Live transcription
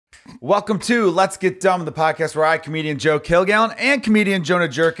Welcome to Let's Get Dumb, the podcast where I, comedian Joe Kilgallen, and comedian Jonah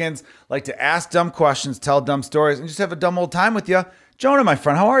Jerkins like to ask dumb questions, tell dumb stories, and just have a dumb old time with you. Jonah, my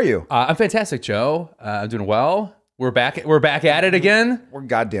friend, how are you? I'm fantastic, Joe. I'm doing well. We're back at it again. We're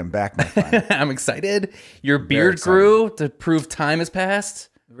goddamn back, my friend. I'm excited. Your beard grew to prove time has passed.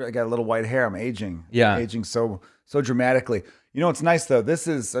 I got a little white hair. I'm aging. Yeah. I'm aging so dramatically. You know what's nice, though? This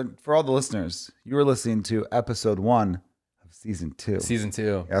is, for all the listeners, you were listening to episode 1 of season 2. Season 2.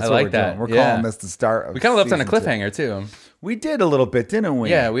 Yeah, that's I what like we're that. doing. We're calling this the start of We kind of left on a season 2. cliffhanger too. We did a little bit, didn't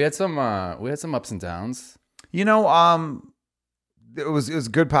we? Yeah, we had some ups and downs. You know, it was a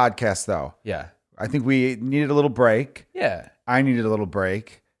good podcast, though. Yeah. I think we needed a little break. Yeah. I needed a little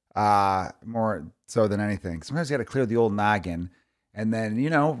break, more so than anything. Sometimes you got to clear the old noggin and then,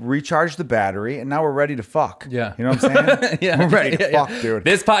 recharge the battery, and now we're ready to fuck. Yeah. You know what I'm saying? Yeah. We're ready to fuck, Yeah. dude.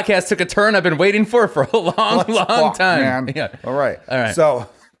 This podcast took a turn I've been waiting for a long, Let's long fuck, time. man. Yeah. All right. right. So,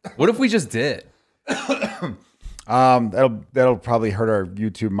 What if we just did? that'll probably hurt our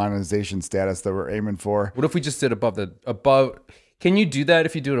YouTube monetization status that we're aiming for. What if we just did above? Can you do that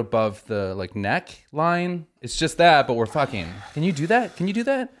if you do it above the neck line? It's just that, but we're fucking. Can you do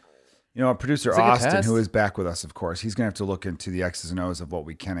that? Our producer It's like a Austin, test. who is back with us, of course, he's going to have to look into the X's and O's of what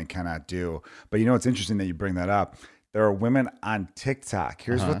we can and cannot do. But it's interesting that you bring that up. There are women on TikTok.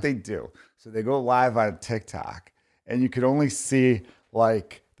 Here's what they do. So they go live on TikTok, and you could only see, they're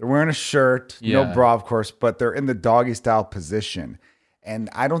wearing a shirt, no Yeah. bra, of course, but they're in the doggy style position. And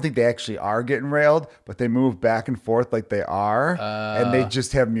I don't think they actually are getting railed, but they move back and forth like they are. And they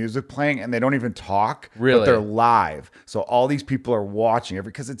just have music playing, and they don't even talk. Really? But they're live. So all these people are watching it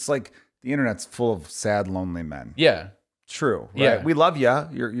because it's like the internet's full of sad, lonely men. Yeah. True. Right? Yeah. We love you.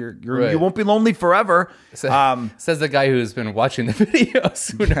 You're Right. you won't be lonely forever. Says the guy who's been watching the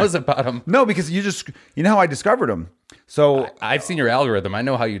videos. Who knows about them? No, because you know how I discovered them. So I've seen your algorithm. I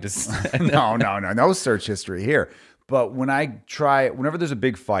know how you just. no search history here. But whenever there's a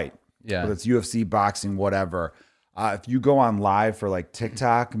big fight, Yeah. whether it's UFC, boxing, whatever, if you go on live for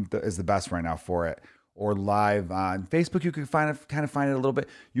TikTok is the best right now for it, or live on Facebook, you could find it a little bit.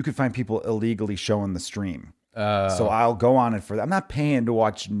 You could find people illegally showing the stream. So I'll go on it for that. I'm not paying to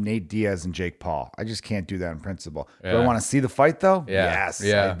watch Nate Diaz and Jake Paul. I just can't do that in principle. Do I Yeah. want to see the fight though? Yeah. Yes,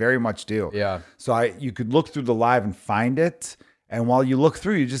 Yeah. I very much do. Yeah. So you could look through the live and find it. And while you look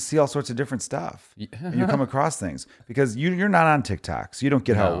through, you just see all sorts of different stuff. And you come across things because you're not on TikTok, so you don't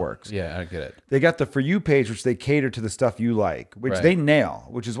get how it works. Yeah, I get it. They got the For You page, which they cater to the stuff you like, which Right. they nail,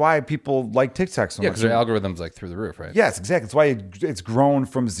 which is why people like TikTok so Yeah, much. because their algorithm's through the roof, right? Yes, exactly. It's why it's grown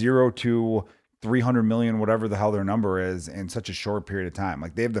from 0 to 300 million, whatever the hell their number is, in such a short period of time.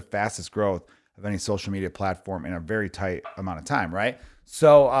 They have the fastest growth of any social media platform in a very tight amount of time, right?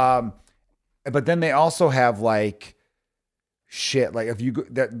 So, but then they also have shit. If you go,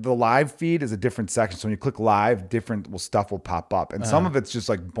 the live feed is a different section. So when you click live, different stuff will pop up, and some of it's just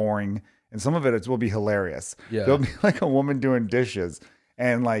boring, and some of it will be hilarious. Yeah. There'll be a woman doing dishes,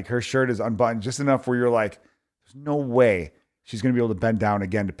 and her shirt is unbuttoned just enough where you're like, there's no way she's gonna be able to bend down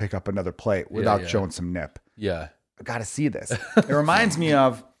again to pick up another plate without yeah. showing some nip. Yeah. I gotta see this. It reminds me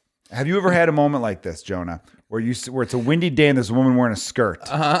of. Have you ever had a moment like this, Jonah, where it's a windy day and there's a woman wearing a skirt,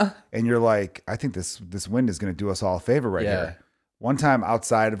 and you're like, I think this wind is going to do us all a favor right here. One time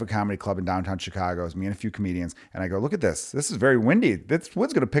outside of a comedy club in downtown Chicago, it was me and a few comedians, and I go, look at this. This is very windy. This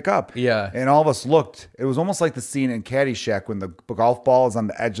wind's going to pick up. Yeah. And all of us looked. It was almost like the scene in Caddyshack when the golf ball is on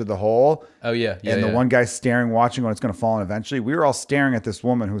the edge of the hole. Oh, yeah. And the one guy's staring, watching when it's going to fall in eventually. We were all staring at this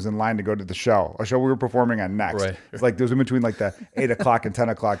woman who's in line to go to the show, a show we were performing on next. Right. It's there was in between the 8 o'clock and 10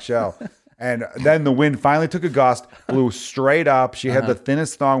 o'clock show. And then the wind finally took a gust, blew straight up. She had the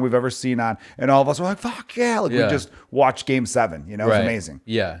thinnest thong we've ever seen on. And all of us were like, fuck yeah. We just watched Game 7. It was amazing.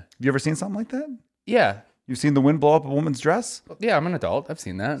 Yeah. Have you ever seen something like that? Yeah. You've seen the wind blow up a woman's dress? Yeah, I'm an adult. I've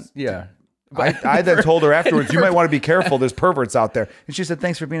seen that. Yeah. I then told her afterwards, you might want to be careful. There's perverts out there. And she said,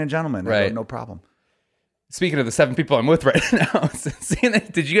 thanks for being a gentleman. I Right. go, no problem. Speaking of the 7 people I'm with right now,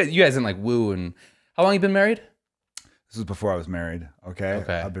 did you guys didn't woo, and how long you been married? This was before I was married. Okay.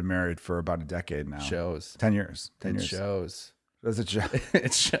 Okay. I've been married for about a decade now. Shows. 10 years. 10 It years. shows. Does it show?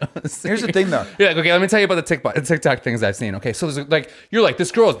 It shows. Here's the thing, though. Yeah, okay, let me tell you about the TikTok things I've seen. Okay, so there's you're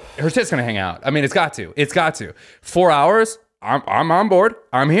this girl, her tit's gonna hang out. I mean, it's got to. 4 hours, I'm on board.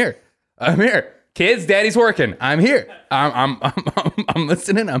 I'm here. Kids, daddy's working. I'm here. I'm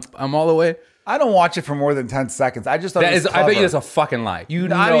listening. I'm all the way. I don't watch it for more than 10 seconds. I just thought That it was is, I bet you clever. that's a fucking lie. You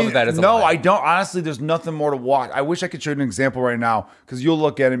know that is a lie. No, I don't. Honestly, there's nothing more to watch. I wish I could show you an example right now because you'll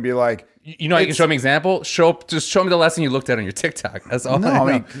look at it and be like, You know how you can show me an example? Just show me the lesson you looked at on your TikTok. That's all no, I know.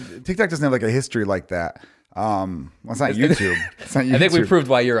 I mean, TikTok doesn't have a history like that. Well, it's not YouTube. It's not YouTube. I think we proved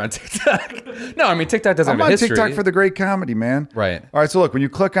why you're on TikTok. No, I mean TikTok doesn't I'm have a on history. TikTok for the great comedy, man. Right. All right. So look, when you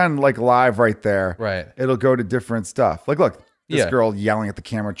click on like live right there, Right. it'll go to different stuff. Like, look, this Yeah. girl yelling at the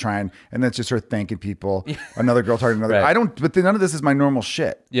camera, trying, and then it's just her thanking people. Another girl talking to another. Right. But none of this is my normal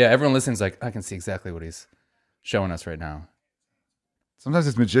shit. Yeah, everyone listens like, I can see exactly what he's showing us right now. Sometimes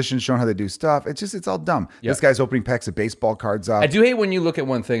it's magicians showing how they do stuff. It's all dumb. Yeah. This guy's opening packs of baseball cards up. I do hate when you look at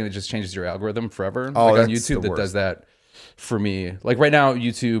one thing and it just changes your algorithm forever. Oh, like on that's the YouTube that worst. does that for me. Like right now,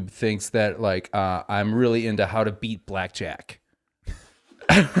 YouTube thinks that like I'm really into how to beat blackjack.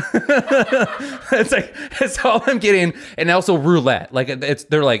 It's like it's all I'm getting, and also roulette. Like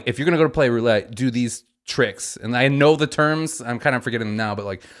they're like, if you're gonna go to play roulette, do these tricks. And I know the terms. I'm kind of forgetting them now, but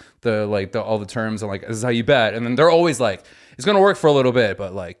like all the terms. I'm like, this is how you bet. And then they're always like, it's gonna work for a little bit,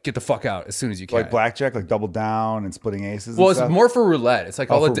 but like get the fuck out as soon as you can. like blackjack, like double down and splitting aces. Well, and it's stuff. more for roulette. It's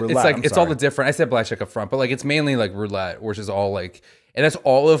like all for the roulette. it's like I'm it's all sorry. the different. I said blackjack up front, but like it's mainly like roulette, which is all like, and that's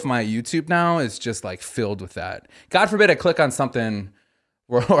all of my YouTube now is just like filled with that. God forbid I click on something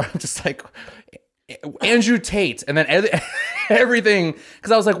where I'm just like Andrew Tate, and then everything,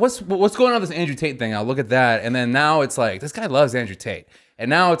 because I was like, what's going on with this Andrew Tate thing? I'll look at that, and then now it's like this guy loves Andrew Tate. And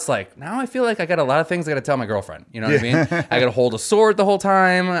now it's like, now I feel like I got a lot of things I got to tell my girlfriend. You know what I mean? I got to hold a sword the whole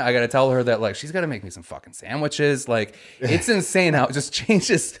time. I got to tell her that like she's got to make me some fucking sandwiches. Like it's insane how it just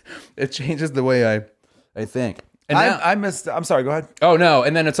changes. It changes the way I think. And now, I missed. I'm sorry. Go ahead. oh no!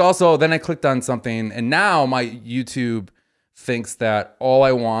 And then it's also then I clicked on something, and now my YouTube thinks that all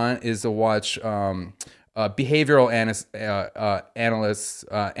I want is to watch behavioral analysts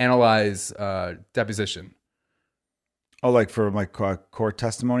analyze deposition. Oh, like for like court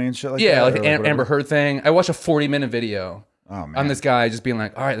testimony and shit like Yeah, that? like or Amber whatever? Heard thing. I watched a 40-minute video Oh, man. on this guy just being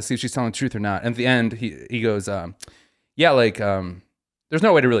like, all right, let's see if she's telling the truth or not. And at the end, he goes, yeah, like there's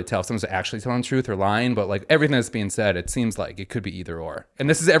no way to really tell if someone's actually telling the truth or lying, but like everything that's being said, it seems like it could be either or. And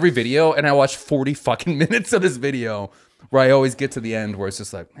this is every video, and I watched 40 fucking minutes of this video where I always get to the end where it's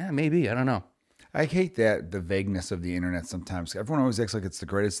just like, maybe, I don't know. I hate that the vagueness of the internet sometimes. Everyone always acts like it's the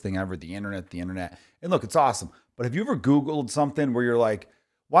greatest thing ever, the internet. And look, it's awesome. But have you ever Googled something where you're like,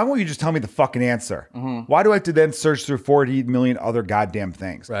 why won't you just tell me the fucking answer? Why do I have to then search through 40 million other goddamn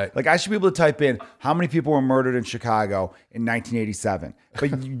things? Right. Like I should be able to type in how many people were murdered in Chicago in 1987.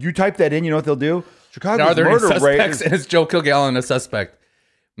 But you type that in, you know what they'll do? Chicago's Now, are there any murder rate suspects? is- And is Joe Kilgallen a suspect?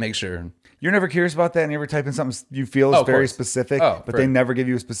 Make sure. You're never curious about that, and you ever type in something you feel is of very course. specific, Oh, but for- they never give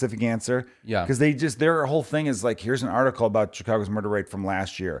you a specific answer. Yeah. Because their whole thing is like, here's an article about Chicago's murder rate from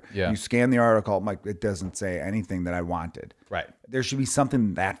last year. Yeah. You scan the article, I'm like, it doesn't say anything that I wanted. Right. There should be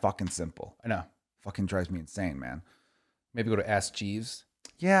something that fucking simple. I know. Fucking drives me insane, man. Maybe go to Ask Jeeves.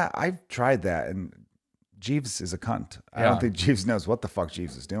 Yeah, I've tried that, and Jeeves is a cunt. I Yeah. don't think Jeeves knows what the fuck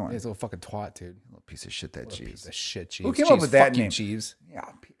Jeeves is doing. He's a little fucking twat, dude. Little piece of shit, that Piece Jeeves. of shit, Jeeves. Who came Jeeves, up with that fuck you, name? Jeeves. Yeah,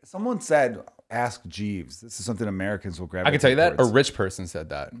 someone said, ask Jeeves. This is something Americans will grab. I can tell you that. A rich person said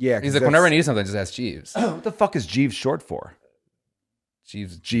that. Yeah, 'cause He's like, whenever I that's- need something, just ask Jeeves. What the fuck is Jeeves short for?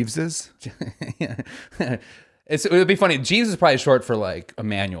 Jeeves. Jeeves's? It would be funny. Jeeves is probably short for like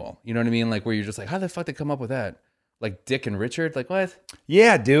Emmanuel. You know what I mean? Like where you're just like, how the fuck did they come up with that? Like Dick and Richard? Like what?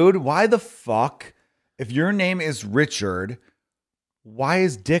 Yeah, dude. Why the fuck? If your name is Richard, why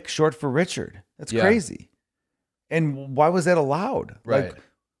is Dick short for Richard? That's Yeah. crazy. And why was that allowed? Right.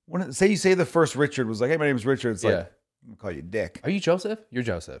 Like, say you say the first Richard was like, hey, my name is Richard. It's like, Yeah. I'm gonna call you Dick. Are you Joseph? You're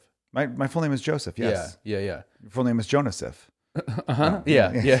Joseph. My full name is Joseph. Yes. Yeah. Your full name is Jonasif. Uh-huh.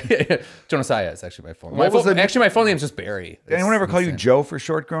 Yeah. Jonasiah is actually my full name. What was Actually, my full name is just Barry. Did anyone ever It's call you insane. Joe for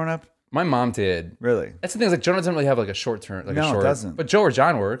short growing up? My mom did. Really? That's the thing. Is like Jonah doesn't really have like a short term. Like No, a it short, doesn't. But Joe or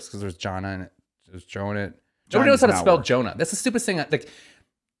John works because there's Jonah in it. There's Joe in it. John Nobody knows how does to not spell work. Jonah. That's the stupidest thing. Like,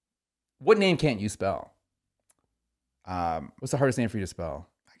 what name can't you spell? What's the hardest name for you to spell?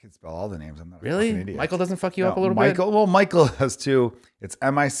 I can spell all the names. I'm not a Really? fucking idiot. Michael doesn't fuck you No, up a little Michael, bit? well, Michael has two. It's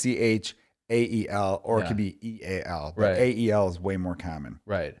Michael, or it Yeah. could be EAL. But Right. AEL is way more common.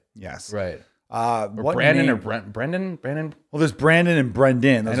 Right. Yes. Right. Or Or Brandon or Brendan? Brandon? Well, there's Brandon and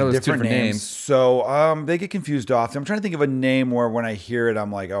Brendan. Those I know are there's two different different names. names. So they get confused often. I'm trying to think of a name where when I hear it,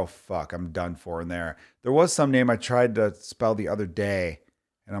 I'm like, oh, fuck, I'm done for in there. There was some name I tried to spell the other day,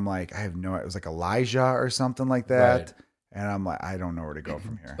 and I'm like, I have no, it was like Elijah or something like that. Right. And I'm like, I don't know where to go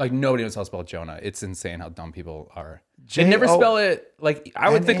from here. Like, nobody knows how to spell Jonah. It's insane how dumb people are. J- They never O- spell it like, I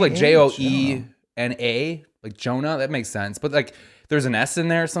would think like N-A-H, Joena, like Jonah. That makes sense. But like, there's an S in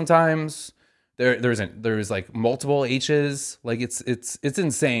there sometimes. There's like multiple H's. Like it's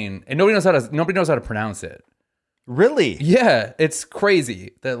insane, and nobody knows how to pronounce it. Really? Yeah, it's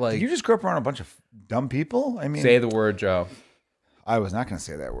crazy that like You just grew up around a bunch of dumb people? I mean, say the word Joe. I was not going to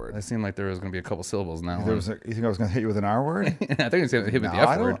say that word. It seemed like there was going to be a couple syllables now. You think I was going to hit you with an R word? I think it's going to hit with the No, F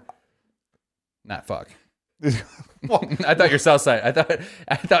I word. don't- Not fuck. Well, I thought your South Side.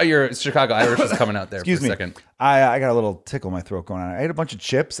 I thought your Chicago Irish was coming out there excuse for me. a second. I got a little tickle in my throat going on. I ate a bunch of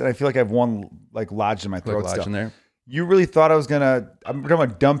chips, and I feel like I have one like lodged in my Quick throat lodge still. in there. You really thought I was gonna? I'm talking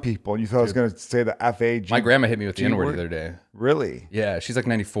about dumb people, and you thought I was gonna say the F-A-G. My grandma hit me with the G N word word? the other day. Really? Yeah, she's like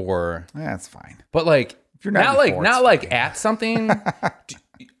 94, Yeah, that's fine. but like you're not 94, not it's like fine. at something.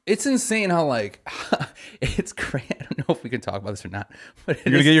 It's insane how like it's great. I don't know if we can talk about this or not, but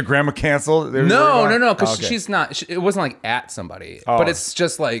You're gonna get your grandma canceled? no, because Oh, okay. she's not. It wasn't like at somebody, Oh. but it's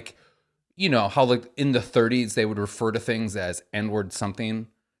just like you know how like in the 30s they would refer to things as N-word something.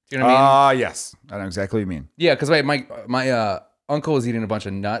 Do you know what I mean? Yes, I know exactly what you mean. Yeah, because my uncle was eating a bunch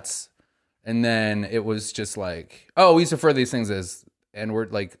of nuts, and then it was just like, oh, we used to refer to these things as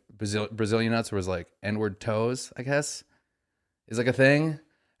N-word, like Brazilian nuts was like N-word toes, I guess, is like a thing,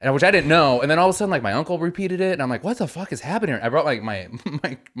 and which I didn't know. And then all of a sudden, like my uncle repeated it, and I'm like, what the fuck is happening? I brought like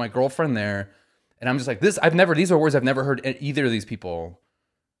my girlfriend there, and I'm just like, these are words I've never heard either of these people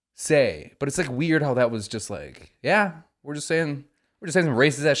say. But it's like weird how that was just like, yeah, we're just saying some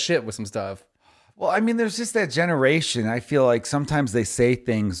racist ass shit with some stuff. Well, I mean, there's just that generation. I feel like sometimes they say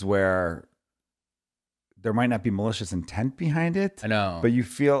things where there might not be malicious intent behind it. I know. But you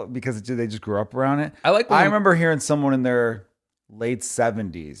feel because they just grew up around it. I like when I I'm- remember hearing someone in their late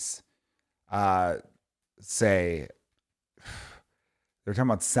 70s say they're talking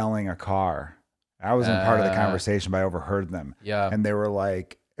about selling a car. I wasn't part of the conversation, but I overheard them. Yeah. And they were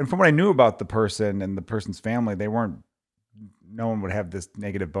like, and from what I knew about the person and the person's family, no one would have this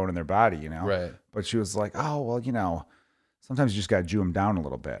negative bone in their body, you know? Right. But she was like, oh, well, you know, sometimes you just got to Jew them down a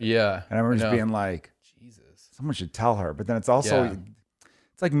little bit. Yeah. And I remember just know. being like, Jesus. someone should tell her. But then it's also, Yeah.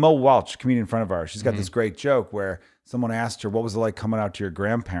 it's like Mo Welch, comedian in front of ours. She's got Mm-hmm. this great joke where someone asked her, what was it like coming out to your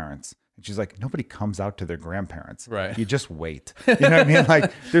grandparents? And she's like, nobody comes out to their grandparents. Right. You just wait. You know what I mean?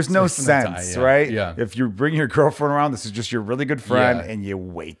 Like, there's no It's gonna die, sense, yeah. right? Yeah. If you bring your girlfriend around, this is just your really good friend, Yeah. and you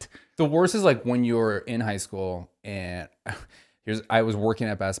wait. The worst is like when you're in high school and I was working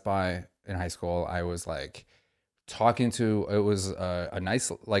at Best Buy in high school. I was like talking to, it was a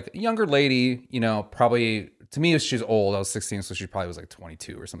nice, like younger lady, you know, probably to me, she's old. I was 16. So she probably was like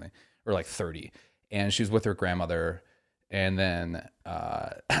 22 or something, or like 30. And she was with her grandmother. And then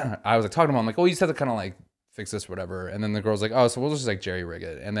I was like talking to mom, like, oh, you just have to kind of like fix this or whatever. And then the girl's like, oh, so we'll just like jerry rig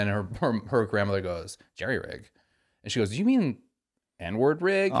it. And then her grandmother goes, jerry rig. And she goes, do you mean N-word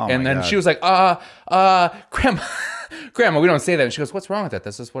rig? Oh and my then God. she was like, grandma, we don't say that. And she goes, what's wrong with that?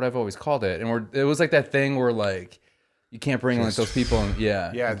 That's just what I've always called it. And it was like that thing where like, you can't bring like those people in,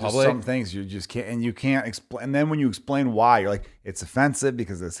 Yeah, in there's public. some things you just can't, and you can't explain. And then when you explain why, you're like, it's offensive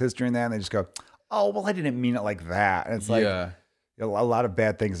because there's history in that. And they just go, oh, well, I didn't mean it like that. And it's like, yeah. a lot of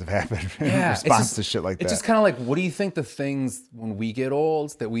bad things have happened in Yeah, it's response just- to shit like that. It's just kind of like, what do you think the things when we get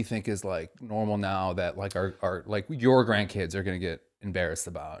old that we think is like normal now that like our like your grandkids are going to get embarrassed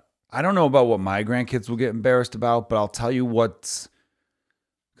about? I don't know about what my grandkids will get embarrassed about, but I'll tell you because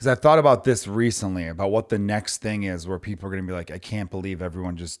I've thought about this recently, about what the next thing is where people are going to be like, I can't believe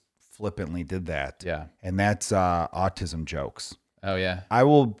everyone just flippantly did that. Yeah. And that's autism jokes. Oh yeah. I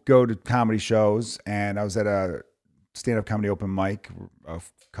will go to comedy shows, and I was at a stand-up comedy open mic a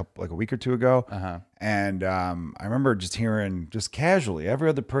week or two ago. Uh-huh. And I remember just hearing, just casually, every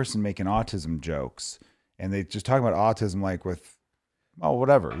other person making autism jokes. And they just talk about autism like with, oh,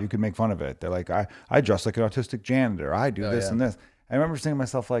 whatever. You can make fun of it. They're like, I dress like an autistic janitor. I do this yeah. and this. I remember saying to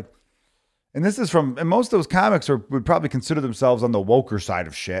myself, like, and this is and most of those comics would probably consider themselves on the woker side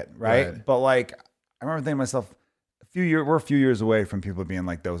of shit, right? Right. But like, I remember thinking to myself, we're a few years away from people being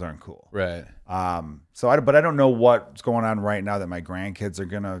like, those aren't cool. Right. But I don't know what's going on right now that my grandkids are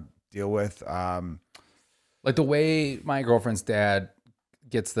gonna deal with. Like the way my girlfriend's dad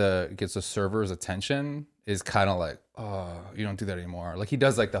gets the server's attention is kind of like, oh, you don't do that anymore. Like he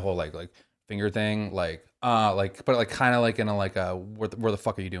does like the whole like finger thing, but like kind of like in a like a where the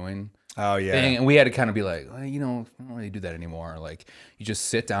fuck are you doing Oh yeah. thing. And we had to kind of be like, well, you know, I don't really do that anymore. Like you just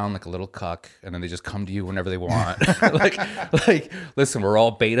sit down like a little cuck, and then they just come to you whenever they want. like listen, we're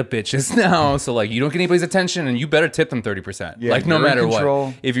all beta bitches now, so like you don't get anybody's attention, and you better tip them 30%. Yeah, like no you're in matter control.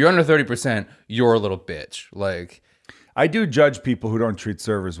 what, if you're under 30%, you're a little bitch. Like. I do judge people who don't treat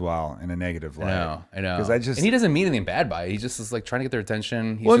servers well in a negative light. I know. Because and he doesn't mean anything bad by it. He just is like trying to get their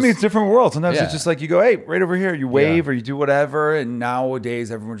attention. He's Well, I mean, just- it's different world. Sometimes Yeah. it's just like you go, hey, right over here, you wave or you do whatever. And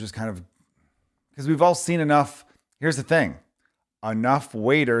nowadays, everyone's just kind of, because we've all seen enough. Here's the thing. Enough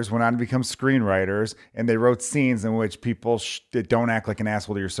waiters went on to become screenwriters, and they wrote scenes in which people don't act like an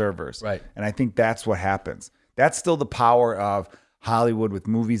asshole to your servers. Right. And I think that's what happens. That's still the power of, Hollywood with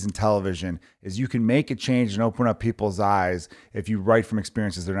movies and television is you can make a change and open up people's eyes if you write from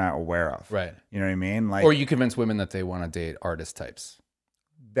experiences they're not aware of. Right. You know what I mean? Like, Or you convince women that they want to date artist types.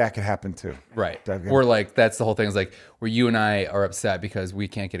 that could happen too. Right. That could- Or like that's the whole thing is like where you and I are upset because we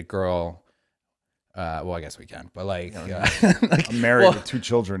can't get a girl. Well, I guess we can, but like, like I'm married well, with 2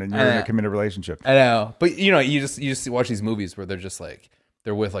 children and you're in a committed relationship. I know, but you know, you just watch these movies where they're just like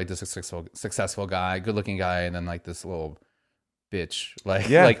they're with like this successful guy, good looking guy, and then like this little bitch, like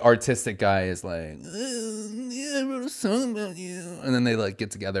like artistic guy is like, yeah, I wrote a song about you, and then they like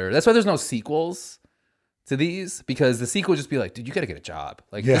get together. That's why there's no sequels to these, because the sequel would just be like, dude, you got to get a job.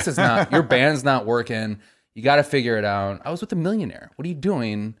 Like this is not your band's not working. You got to figure it out. I was with a millionaire. What are you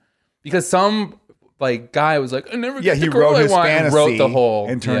doing? Because some like guy was like, I never get He the girl wrote I his want, fantasy and wrote the whole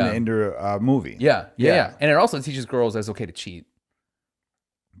and turned it into a movie. Yeah. And it also teaches girls that it's okay to cheat.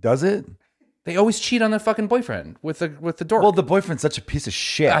 Does it? They always cheat on their fucking boyfriend with the dork. Well, the boyfriend's such a piece of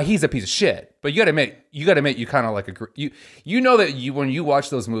shit. He's a piece of shit. But you gotta admit, you kind of like agree. You know that when you watch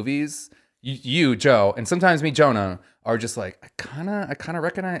those movies, you Joe, and sometimes me Jonah are just like, I kind of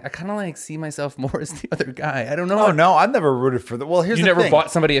recognize, I kind of like see myself more as the other guy. I don't know. Oh no, I've never rooted for the. Well, here's You the never thing.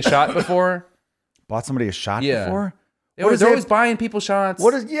 bought somebody a shot before? Bought somebody a shot Yeah. before? They're always buying people shots.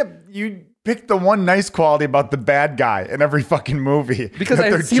 What is? Yeah, you pick the one nice quality about the bad guy in every fucking movie Because that I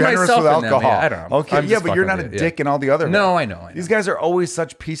they're see generous myself with in them. alcohol. Yeah, I don't know. Okay, I'm yeah, just but you're fucking not a with it, dick in all the other. No, ways. I know. These guys are always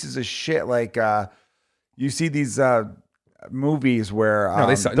such pieces of shit. Like you see these movies where No,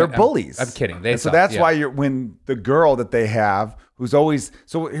 they suck. they're I'm- bullies. I'm kidding. They And so suck, that's yeah. why when the girl that they have who's always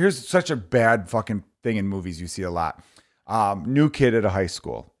here's such a bad fucking thing in movies you see a lot. New kid at a high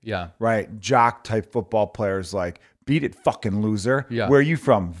school. Yeah. Right? Jock type football players like, beat it, fucking loser. Yeah. Where are you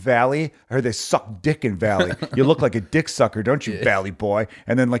from? Valley? I heard they suck dick in Valley. You look like a dick sucker, don't you, Valley boy?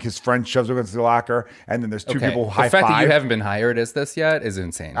 And then like his friend shoves him into the locker, and then there's two people high The fact five. that you haven't been hired as this yet is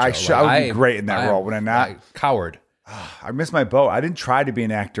insane. I Joe. would be great in that role, would I not? Coward. I missed my boat. I didn't try to be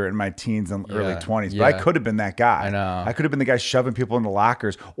an actor in my teens and early 20s, but I yeah. could have been that guy. I know. I could have been the guy shoving people into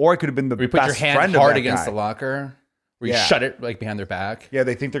lockers, or I could have been the You put your best hand friend hard of that against guy. the locker, where you Yeah. shut it like behind their back. Yeah,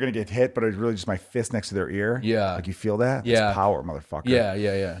 they think they're gonna get hit, but it's really just my fist next to their ear. Yeah. like you feel that? Yeah. It's power, motherfucker.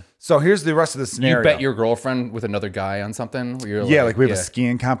 Yeah. So here's the rest of the scenario. You bet your girlfriend with another guy on something. Where you're Yeah, like we have a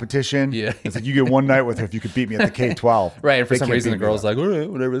skiing competition. Yeah. It's like you get one night with her if you could beat me at the K-12. Right, and for They some can't reason the beat me, girl's though. like, all right,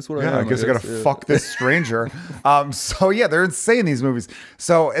 whatever, that's what Yeah, I guess I gotta fuck this stranger. So yeah, they're insane, these movies.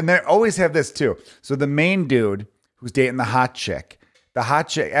 So, and they always have this too. So the main dude who's dating the hot chick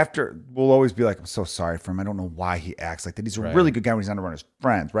after will always be like, I'm so sorry for him. I don't know why he acts like that. He's a really good guy when he's on around his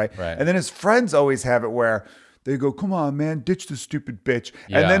friends, right? Right. And then his friends always have it where they go, come on, man, ditch the stupid bitch.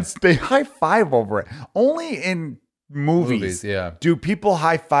 Yeah. And then they high five over it. Only in movies yeah. do people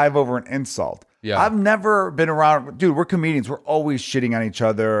high five over an insult. Yeah. I've never been around, dude, we're comedians. We're always shitting on each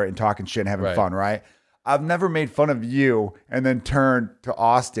other and talking shit and having Right. fun, right? I've never made fun of you and then turned to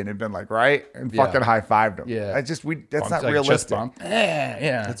Austin and been like, right? And Yeah. fucking high fived him. Yeah. That's not like realistic. chest bump.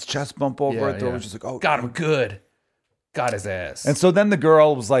 Yeah. It's chest bump over it. They're yeah. always just like, oh, Got him good. Got his ass. And so then the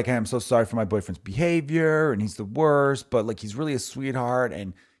girl was like, hey, I'm so sorry for my boyfriend's behavior and he's the worst, but like he's really a sweetheart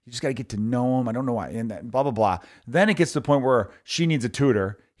and you just got to get to know him. I don't know why. And that, blah, blah, blah. Then it gets to the point where she needs a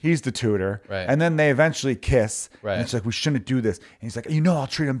tutor. He's the tutor. Right. And then they eventually kiss. Right. And it's like, we shouldn't do this. And he's like, I'll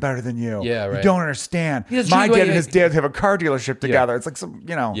treat him better than you. Yeah, You right. don't understand. doesn't My treat you dad like- and his dad have a car dealership together. It's like some,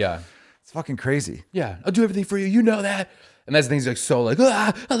 yeah. it's fucking crazy. Yeah, I'll do everything for you. You know that. And that's the thing. He's like, so like,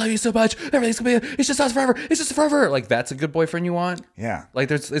 I love you so much. Everything's gonna be, it's just us forever. It's just forever. Like, that's a good boyfriend you want. Yeah.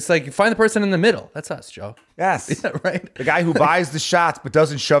 Like, it's like, find the person in the middle. That's us, Joe. Yes. Yeah, right. The guy who buys the shots but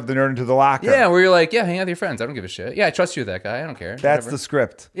doesn't shove the nerd into the locker. Yeah, where you're like, yeah, hang out with your friends. I don't give a shit. Yeah, I trust you with that guy. I don't care. That's Whatever. the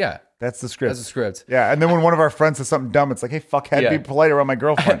script. Yeah. That's the script. That's the script. Yeah, and then when one of our friends says something dumb, it's like, "Hey, fuckhead, Yeah. be polite around my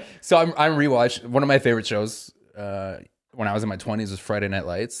girlfriend." So I'm rewatched one of my favorite shows when I was in my 20s was Friday Night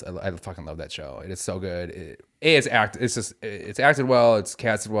Lights. I fucking love that show. It is so good. It's acted well, it's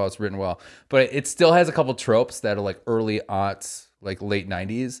casted well, it's written well, but it still has a couple tropes that are like early aughts, like late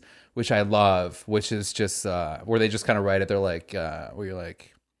 90s, which I love, which is just where they just kind of write it. They're like, where you're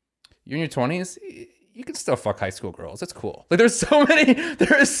like, you're in your 20s, you can still fuck high school girls. It's cool. Like there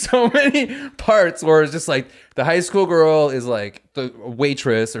are so many parts where it's just like the high school girl is like the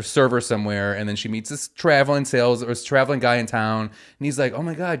waitress or server somewhere, and then she meets this traveling guy in town, and he's like, oh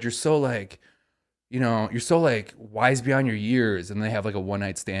my God, you're so like, you're so like wise beyond your years. And they have like a one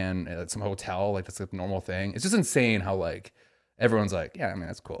night stand at some hotel. Like that's like a normal thing. It's just insane how like everyone's like, yeah, I mean,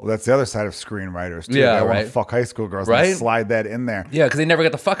 that's cool. Well, that's the other side of screenwriters too. Yeah, They want right. to fuck high school girls Right? and slide that in there. Yeah, because they never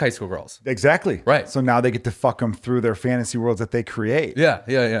get to fuck high school girls. Exactly. Right. So now they get to fuck them through their fantasy worlds that they create. Yeah.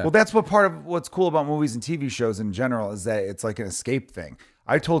 Well, that's what part of what's cool about movies and TV shows in general is that it's like an escape thing.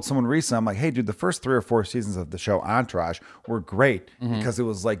 I told someone recently, I'm like, hey, dude, the first 3 or 4 seasons of the show Entourage were great because it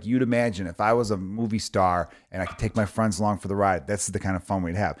was like, you'd imagine if I was a movie star and I could take my friends along for the ride, that's the kind of fun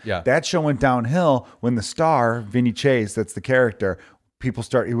we'd have. Yeah. That show went downhill when the star, Vinny Chase, that's the character, he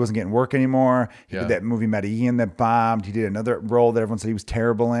wasn't getting work anymore. He did that movie Medellin that bombed. He did another role that everyone said he was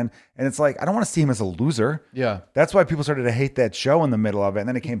terrible in. And it's like, I don't want to see him as a loser. Yeah. That's why people started to hate that show in the middle of it. And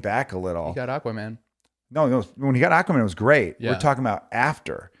then it came back a little. You got Aquaman. No, when he got Aquaman, it was great. Yeah. We're talking about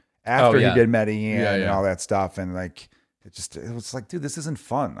after Oh, he yeah. did Medellin and yeah. all that stuff. And like, it was like, dude, this isn't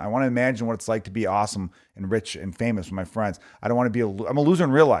fun. I want to imagine what it's like to be awesome and rich and famous with my friends. I don't want to I'm a loser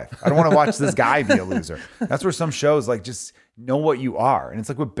in real life. I don't want to watch this guy be a loser. That's where some shows like just know what you are. And it's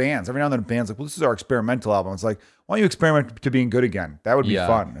like with bands, every now and then bands like, well, this is our experimental album. It's like, why don't you experiment to being good again? That would be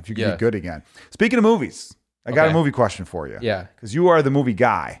fun if you could be good again. Speaking of movies, I got a movie question for you. Yeah. Because you are the movie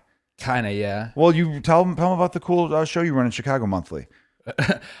guy. Kind of, yeah. Well, you tell them about the cool show you run in Chicago monthly.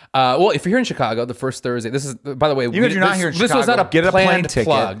 Well, if you're here in Chicago, the first Thursday, this is, by the way, Even if you're not here in this was Chicago, not a get a plane planned ticket.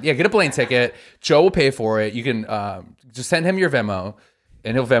 plug. Yeah, get a plane ticket. Joe will pay for it. You can just send him your Venmo,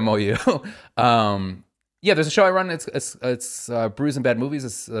 and he'll Venmo you. Yeah, there's a show I run. It's Brews and Bad Movies.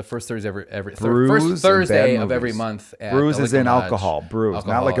 It's the first Thursday Brews first and Thursday Bad of every Movies. month. At Brews the is in Liquor Lodge. alcohol. Brews, not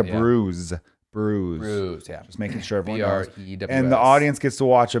Alcohol, like a yeah. bruise. Brews. Brews, yeah. Just making sure everyone knows. BREWS. And the audience gets to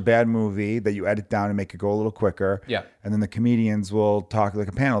watch a bad movie that you edit down and make it go a little quicker. Yeah. And then the comedians will talk like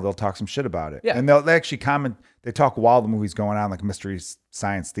a panel. They'll talk some shit about it. Yeah. And they actually comment. They talk while the movie's going on, like a mystery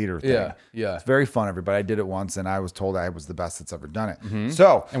science theater thing. Yeah, yeah. It's very fun, everybody. I did it once, and I was told I was the best that's ever done it. Mm-hmm.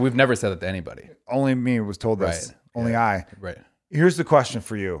 So And we've never said that to anybody. only me was told this. Right. Only I. Right. Here's the question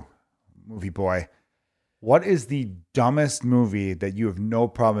for you, movie boy. What is the dumbest movie that you have no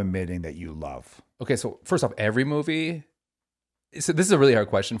problem admitting that you love? Okay, so first off, every movie. So this is a really hard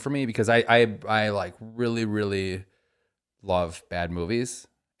question for me because I like really, really love bad movies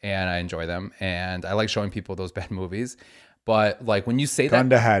and I enjoy them and I like showing people those bad movies. But like when you say Gun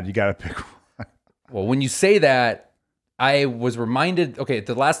that, to head, you got to pick one. well, when you say that, I was reminded. Okay,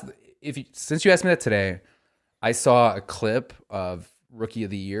 since you asked me that today, I saw a clip of Rookie of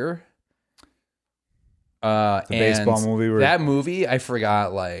the Year. The baseball movie where- That movie, I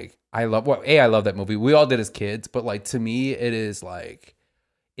forgot. Like, I love I love that movie. We all did as kids, but like to me, it is like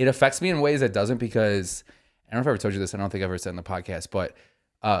it affects me in ways that doesn't because I don't know if I ever told you this. I don't think I ever said in the podcast, but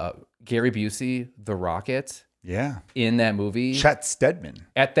Gary Busey, The Rocket, Yeah. in that movie, Chet Stedman.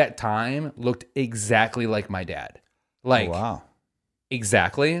 at that time looked exactly like my dad. Like, Oh, wow.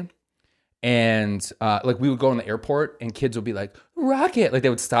 exactly. And like we would go in the airport and kids would be like, Rocket. Like they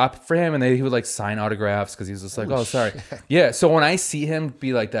would stop for him and he would like sign autographs because he was just like, oh, sorry. Yeah. So when I see him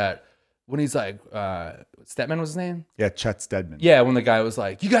be like that, when he's like, Stedman was his name? Yeah, Chet Stedman. Yeah. When the guy was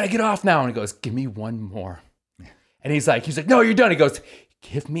like, you got to get off now. And he goes, give me one more. And he's like, no, you're done. He goes,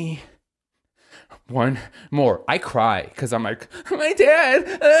 give me one more. I cry because I'm like, my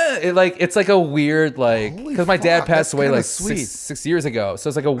dad. It's like a weird because my dad fuck, passed that's away kinda like sweet. six years ago. So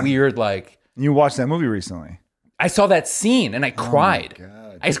it's like a weird like. You watched that movie recently. I saw that scene and I cried.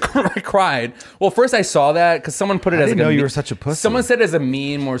 God. I cried. Well, first I saw that because someone put it I as didn't like know a you me- were such a pussy. Someone said as a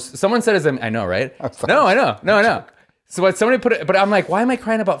meme or someone said as a I know, right? No, I know. So what somebody put it, but I'm like, why am I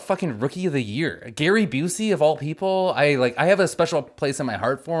crying about fucking Rookie of the Year? Gary Busey of all people. I have a special place in my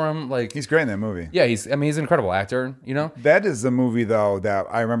heart for him. Like He's great in that movie. yeah, he's an incredible actor, you know? That is the movie, though, that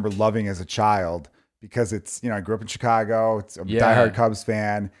I remember loving as a child because it's, I grew up in Chicago. It's a Yeah. diehard Cubs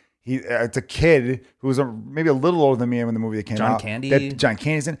fan. It's a kid who was maybe a little older than me when the movie came John out. Candy? That John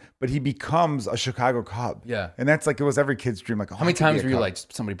Candy's in, but he becomes a Chicago Cub. Yeah. And that's like, it was every kid's dream. Like, How many times were you like,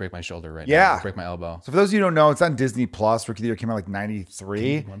 somebody break my shoulder right now? Yeah. Break my elbow. So for those of you who don't know, it's on Disney Plus. Rookie of the Year came out like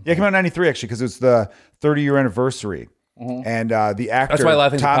 93. Yeah, it came out in 93 actually because it's the 30-year anniversary. And the actor, That's why a lot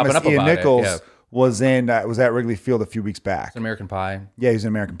of things are Thomas popping up Ian about it, Nichols, yeah. was at Wrigley Field a few weeks back. American Pie. Yeah, he's in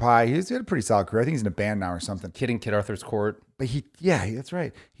American Pie. He had a pretty solid career. I think he's in a band now or something. Kid in Kid Arthur's Court. But that's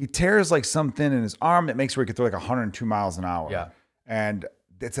right. He tears like something in his arm that makes where he could throw like 102 miles an hour. Yeah. And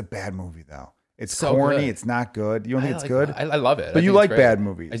it's a bad movie though. It's So corny. good. It's not good. You don't think it's good? I love it. But I you think like it's great. bad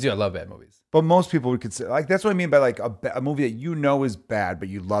movies. I do. I love bad movies. But most people would consider that's what I mean by like a movie that you know is bad, but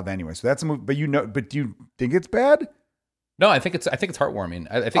you love anyway. So that's a movie, but do you think it's bad? No, I think it's heartwarming.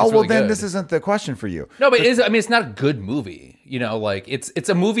 I think Oh, it's well, really then good. this isn't the question for you. No, but it is. I mean, it's not a good movie. Like it's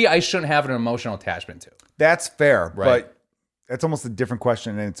a movie I shouldn't have an emotional attachment to. That's fair, Right. but that's almost a different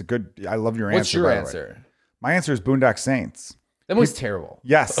question, and it's a good. I love your answer. What's your by the way. answer? My answer is Boondock Saints. That movie's terrible.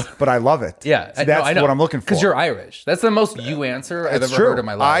 Yes, but I love it. Yeah, So that's what I'm looking for. Because you're Irish. That's the most you answer I've ever heard in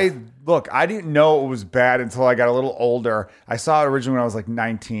my life. I didn't know it was bad until I got a little older. I saw it originally when I was like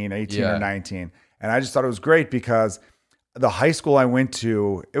 18 or 19. And I just thought it was great because the high school I went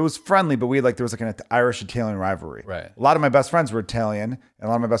to, it was friendly, but there was like an Irish-Italian rivalry. Right. A lot of my best friends were Italian, and a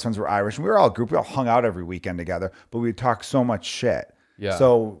lot of my best friends were Irish. And we were all a group. We all hung out every weekend together, but we would talk so much shit. Yeah.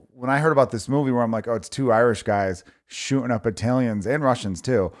 So when I heard about this movie where I'm like, oh, it's two Irish guys shooting up Italians and Russians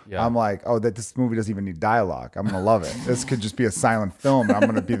too. Yeah. I'm like, oh, this movie doesn't even need dialogue. I'm gonna love it. This could just be a silent film, and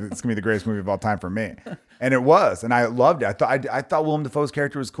it's gonna be the greatest movie of all time for me. And it was, and I loved it. I thought Willem Dafoe's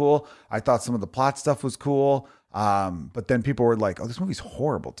character was cool. I thought some of the plot stuff was cool. But then people were like, oh, this movie's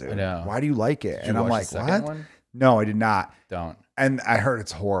horrible, dude. I know. Why do you like it? Did and you I'm watch like, the second what? one? No, I did not. Don't. And I heard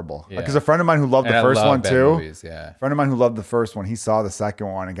it's horrible. Yeah. Because a friend of mine who loved And the I first love one bad too. movies, yeah. A friend of mine who loved the first one, he saw the second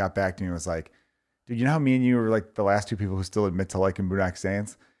one and got back to me and was like, dude, you know how me and you were like the last two people who still admit to liking Boondock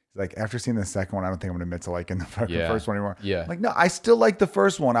Saints? He's like, after seeing the second one, I don't think I'm going to admit to liking the fucking first one anymore. Yeah. I'm like, no, I still like the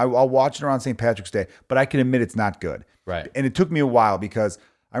first one. I'll watch it around St. Patrick's Day, but I can admit it's not good. Right. And it took me a while because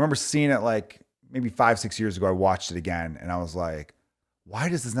I remember seeing it like maybe 5-6 years ago. I watched it again and I was like, why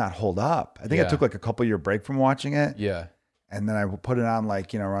does this not hold up? I think I took like a couple year break from watching it. Yeah. And then I put it on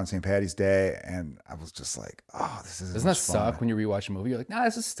around St. Patty's Day, and I was just like, "Oh, this is." Doesn't that suck when you rewatch a movie? You're like, "Nah,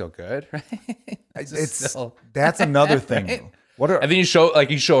 this is still good." Right? That's another thing. Right? And then you show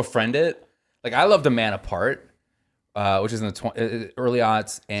a friend it. Like I loved A Man Apart, which is in the early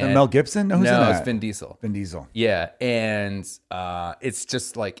aughts. And is that Mel Gibson? No, who's in that? It's Vin Diesel. Vin Diesel. Yeah, and it's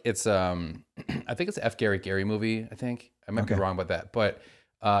just like it's I think it's an F. Gary Gary movie. I think I might be wrong about that, but.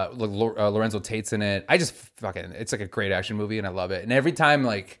 Lorenzo Tate's in it. I just it's like a great action movie and I love it. And every time,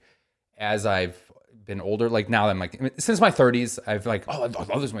 like, as I've been older, like now I'm like, since my 30s, I've like, oh, I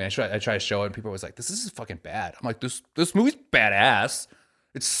love this movie. I try to show it and people are always like, this is fucking bad. I'm like, this movie's badass.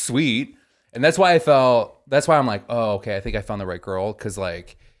 It's sweet. And that's why I'm like, oh, okay, I think I found the right girl. Cause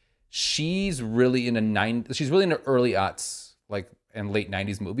like, she's really into early aughts, like, and late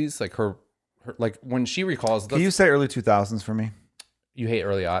 90s movies. Like her like when she recalls. Can you say early 2000s for me? You hate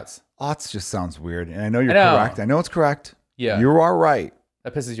early aughts? Aughts just sounds weird. And I know you're correct. I know it's correct. Yeah. You are right.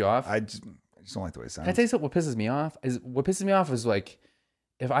 That pisses you off? I just don't like the way it sounds. Can I tell you something? What pisses me off is like,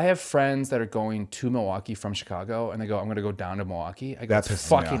 if I have friends that are going to Milwaukee from Chicago and they go, I'm going to go down to Milwaukee. I go, that it's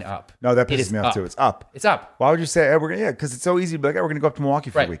fucking up. No, that pisses me off too. It's up. It's up. Why would you say, because it's so easy to be like, we're going to go up to Milwaukee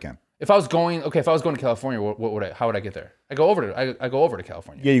for the weekend. If I was going to California, how would I get there? I go over to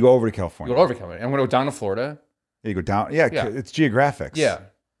California. Yeah, you go over to California. You go over to California. I'm going to go down to Florida. Yeah, you go down. Yeah, it's geographics. Yeah.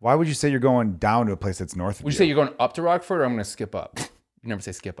 Why would you say you're going down to a place that's north of you? Would you say you're going up to Rockford or I'm going to skip up? You never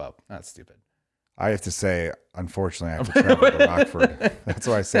say skip up. That's stupid. I have to say, unfortunately, I have to travel to Rockford. That's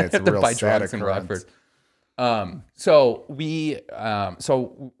why I say it's a real sad occurrence. In Rockford. So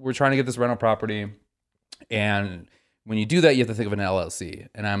we're trying to get this rental property, and when you do that, you have to think of an LLC,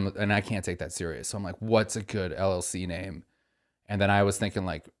 and I can't take that serious. So I'm like, what's a good LLC name? And then I was thinking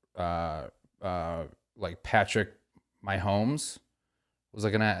like Patrick My Homes was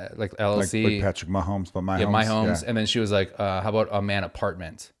like LLC, like Patrick Mahomes, but My Homes. And then she was like, how about A Man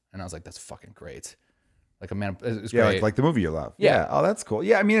Apartment? And I was like, that's fucking great. Like a man, it's great. Like the movie you love. Yeah. Oh, that's cool.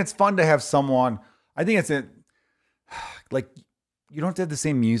 Yeah, I mean, it's fun to have someone. I think like you don't have to have the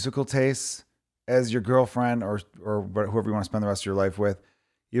same musical tastes as your girlfriend or whoever you want to spend the rest of your life with.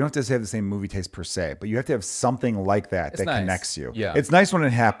 You don't have to have the same movie taste per se, but you have to have something like that that connects you. Yeah, it's nice when it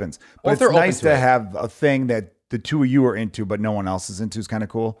happens, but it's nice to have a thing that the two of you are into, but no one else is into. Is kind of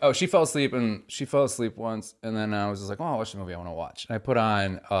cool. Oh, she fell asleep once, and then I was just like, "Oh, I'll watch the movie I want to watch." And I put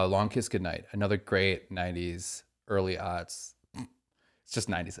on "Long Kiss Goodnight," another great '90s, early aughts. It's just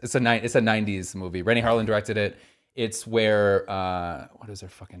 '90s. It's a '90s movie. Rennie Harlan directed it. It's where what is her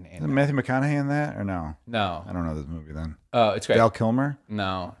fucking name? Is Matthew McConaughey in that or no? No, I don't know this movie then. Oh, it's great. Val Kilmer?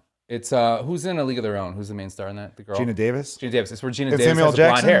 No. It's who's in A League of Their Own? Who's the main star in that? The girl. Gina Davis. It's where Gina It's Davis Samuel has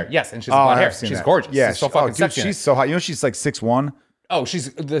Jackson? blonde hair. Yes, and she's blonde hair. She's gorgeous. Yeah, she's so fucking sexy. She's so hot. You know, she's like 6'1". Oh,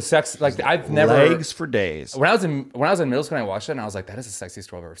 she's the sex. Like I've never legs for days. When I was in middle school, and I watched it, and I was like, that is the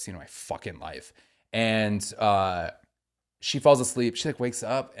sexiest girl I've ever seen in my fucking life. And she falls asleep. She like wakes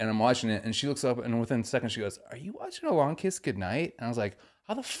up, and I'm watching it, and she looks up, and within a second, she goes, "Are you watching A Long Kiss Goodnight?" And I was like,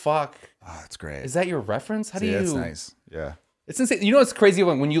 "How the fuck? Oh, that's great. Is that your reference? How do you?" That's nice. Yeah. It's insane. You know what's crazy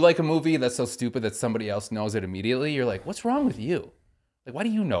when you like a movie that's so stupid that somebody else knows it immediately? You're like, what's wrong with you? Like, why do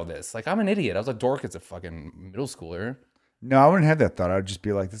you know this? Like, I'm an idiot. I was a dork as a fucking middle schooler. No, I wouldn't have that thought. I'd just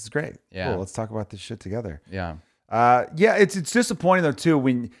be like, this is great. Yeah. Cool, let's talk about this shit together. Yeah. Yeah, it's disappointing though too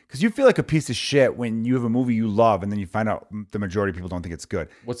because you feel like a piece of shit when you have a movie you love and then you find out the majority of people don't think it's good.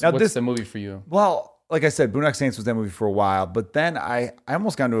 What's the movie for you? Well, like I said, Boondock Saints was that movie for a while, but then I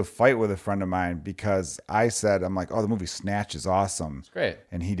almost got into a fight with a friend of mine because I said, I'm like, oh, the movie Snatch is awesome. It's great.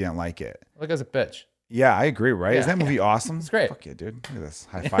 And he didn't like it. Like as a bitch. Yeah, I agree, right? Is Yeah, that movie awesome? It's great. Fuck yeah, dude. Look at this.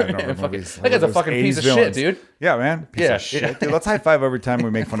 High five over Fucking- movies. Like as a Those fucking 80s piece of villains. shit, dude. Yeah, man. Piece Yeah, of shit. yeah. Dude, let's high five every time we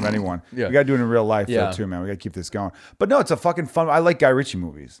make fun of anyone. Yeah. We got to do it in real life, Yeah. though, too, man. We got to keep this going. But no, it's a fucking fun. I like Guy Ritchie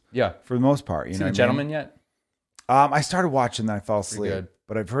movies Yeah. for the most part. You Seen know The what Gentleman yet? I mean? I started watching, then I fell asleep. good.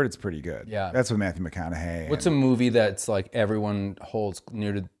 But I've heard it's pretty good. Yeah. That's with Matthew McConaughey. What's a movie that's like everyone holds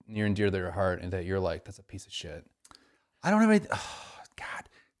near and dear to their heart and that you're like, that's a piece of shit? I don't have any. Oh, God.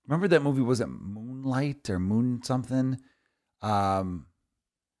 Remember that movie? Was it Moonlight or Moon something?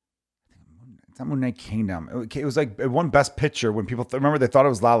 It's not Moonlight Kingdom. It was like it won Best Picture when people remember they thought it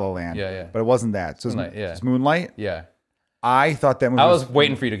was La La Land. Yeah, yeah. But it wasn't that. So Moonlight, yeah. it's Moonlight. Yeah. I thought that movie. I was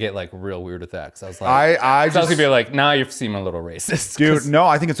waiting for you to get like real weird with that because I was like, I was just gonna be like, now you're seeming a little racist. dude. No,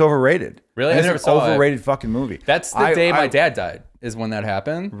 I think it's overrated. Really? I It's never an saw it. overrated fucking movie. That's the day my dad died is when that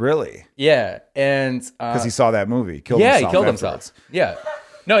happened. Really? Yeah. And Because he saw that movie. Killed yeah, he himself killed afterwards. himself. Yeah.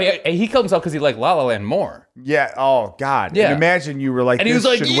 No, he killed himself because he liked La La Land more. Yeah. Oh God. Yeah. And imagine you were like, And he this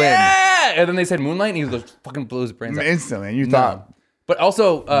was like, should yeah. And then they said Moonlight, and he just fucking blew his brains win out. instantly. And you No. thought, But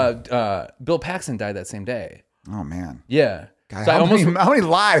also, Bill Paxton died that same day. oh man. Yeah. God, So I how, almost, many, how many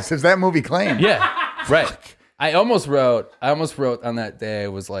lives has that movie claimed? yeah, right. I almost wrote on that day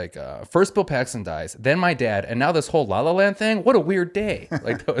was like, first Bill Paxton dies, then my dad, and now this whole La La Land thing. What a weird day.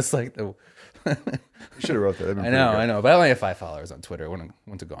 Like that was like the. You should have wrote that. That'd been I pretty know, good. but I only have 5 followers on Twitter. It wouldn't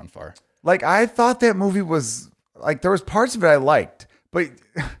have gone far. Like I thought that movie was like there was parts of it I liked, but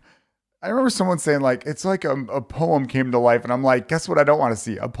I remember someone saying like it's like a poem came to life, and I'm like, guess what? I don't want to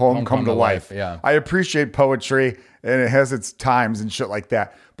see a poem come to life. yeah. I appreciate poetry, and it has its times and shit like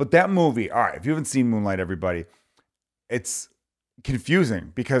that. But that movie, all right, if you haven't seen Moonlight, everybody, it's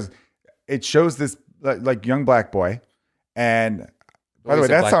confusing because it shows this like young black boy, and by the way,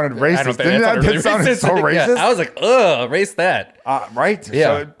 that sounded racist. Didn't that sounded so racist? Yeah, I was like, ugh, erase that. Right?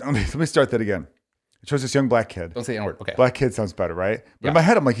 Yeah. So, let me start that again. It shows this young black kid. Don't say the N-word. Okay. Black kid sounds better, right? But Yeah. in my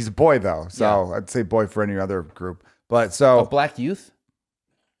head, I'm like, he's a boy though. So I'd say boy for any other group. But so Black youth?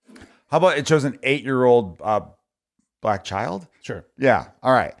 how about it shows an 8-year-old black child? Sure. Yeah.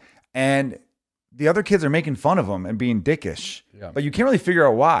 All right. And the other kids are making fun of him and being dickish. Yeah. But you can't really figure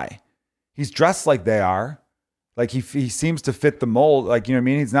out why. He's dressed like they are. Like he seems to fit the mold. Like, you know what I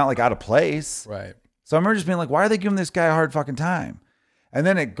mean? He's not like out of place. Right. So I remember just being like, why are they giving this guy a hard fucking time? And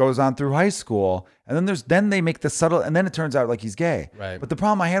then it goes on through high school. And then they make the subtle, and then it turns out like he's gay. Right. But the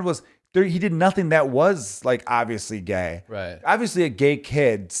problem I had was he did nothing that was like obviously gay. Right. Obviously a gay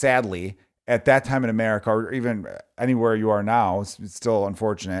kid, sadly, at that time in America or even anywhere you are now, it's still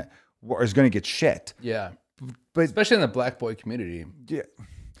unfortunate, is going to get shit. Yeah. But Especially in the black boy community. yeah,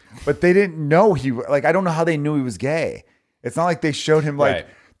 but they didn't know I don't know how they knew he was gay. It's not like they showed him like Right.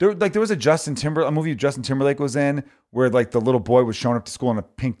 there was a movie Justin Timberlake was in where like the little boy was showing up to school in a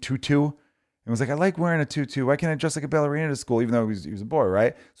pink tutu and was like, I like wearing a tutu. Why can't I dress like a ballerina to school even though he was a boy,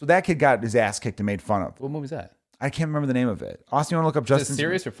 right? So that kid got his ass kicked and made fun of. What movie's that? I can't remember the name of it. Austin, you want to look up Is Justin? it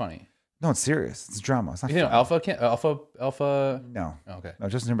serious or funny? No, it's serious. It's a drama. It's not You know, fun. Alpha. No. Oh, okay. No,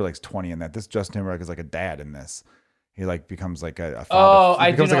 Justin Timberlake's 20 in that. This Justin Timberlake is like a dad in this. He like becomes like a father. Oh, he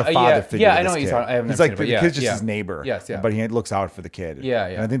I becomes do like know- a father yeah, figure. yeah, to I know this what you're kid. talking- I have He's never like seen it, the but yeah, kid's just yeah. his neighbor. Yes, yeah. But he looks out for the kid. Yeah,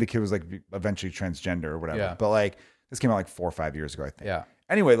 yeah. And I think the kid was like eventually transgender or whatever. Yeah. But like this came out like 4 or 5 years ago, I think. Yeah.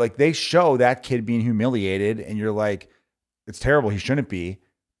 Anyway, like they show that kid being humiliated, and you're like, it's terrible. He shouldn't be.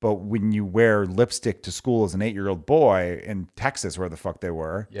 But when you wear lipstick to school as an 8-year-old boy in Texas, where the fuck they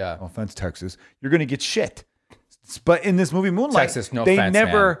were, Yeah. no offense, Texas, you're gonna get shit. But in this movie Moonlight, Texas, no they offense,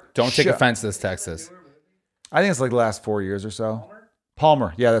 never man. Don't take show- offense to this, Texas. I think it's like the last 4 years or so.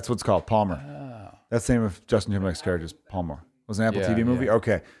 Palmer. Yeah, that's what it's called. Palmer. That's the name of Justin Timberlake's character is Palmer. It was an Apple Yeah, TV movie? yeah.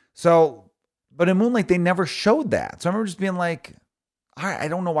 Okay. So, but in Moonlight, they never showed that. So I remember just being like, all right, I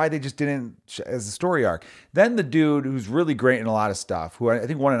don't know why they just didn't as a story arc. Then the dude who's really great in a lot of stuff, who I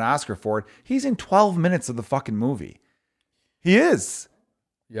think won an Oscar for it, he's in 12 minutes of the fucking movie. He is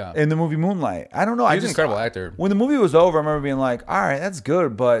Yeah. in the movie Moonlight. I don't know. He's an incredible actor. When the movie was over, I remember being like, all right, that's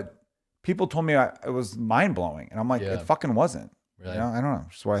good. But people told me it was mind blowing. And I'm like, Yeah. it fucking wasn't. Really? You know, I don't know.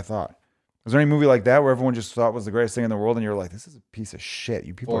 Just what I thought. Was there any movie like that where everyone just thought was the greatest thing in the world and you're like, this is a piece of shit.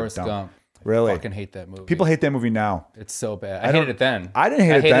 You people Forrest are dumb. Gump. Really? I fucking hate that movie. People hate that movie now. It's so bad. I I don't- hated it then. I didn't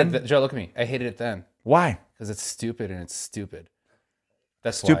hate it hated then. Joe, look at me. I hated it then Why? because it's stupid and it's stupid.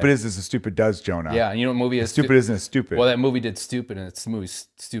 That's Stupid why. is as stupid does, Jonah. Yeah, and you know what movie is Stupid isn't as stupid. Well, that movie did stupid, and it's movie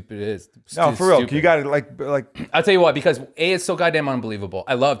stupid is. No, for real. Stupid. You got to like. I'll tell you what, because A, it's so goddamn unbelievable.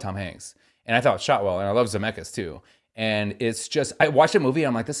 I love Tom Hanks, and I thought it shot well, and I love Zemeckis too. And it's just, I watched a movie and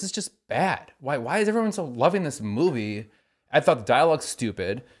I'm like, this is just bad. Why is everyone so loving this movie? I thought the dialogue's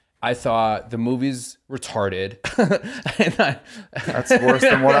stupid. I thought the movie's retarded. That's worse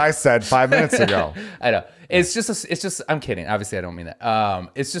than what I said 5 minutes ago. I know. It's just, I'm kidding. Obviously, I don't mean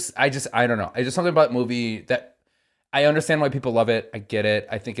that. It's just, I don't know. It's just something about the movie that I understand why people love it. I get it.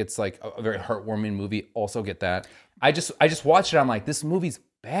 I think it's like a very heartwarming movie. Also get that. I just watched it. I'm like, this movie's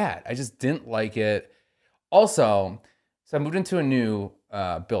bad. I just didn't like it. Also, so I moved into a new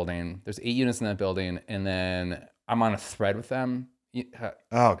building. There's 8 units in that building. And then I'm on a thread with them.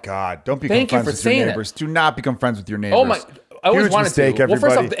 Oh God! Don't become Thank you friends for with your saying neighbors. Do not become friends with your neighbors. Oh my! I always Huge wanted mistake, to. Well,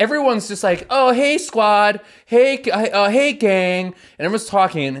 first everybody. off, everyone's just like, "Oh, hey, squad. Hey, hey, gang," and everyone's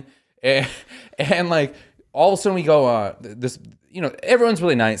talking, and like all of a sudden we go, this, everyone's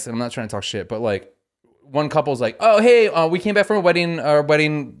really nice, and I'm not trying to talk shit, but like one couple's like, "Oh, hey, we came back from a wedding,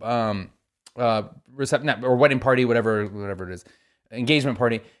 reception or wedding party, whatever it is, engagement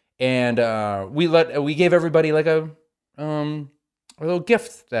party, and we gave everybody like a little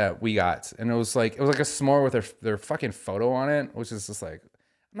gift that we got, and it was like a s'more with their fucking photo on it, which is just like,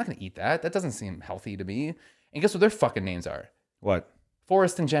 I'm not gonna eat that. That doesn't seem healthy to me. And guess what their fucking names are? What?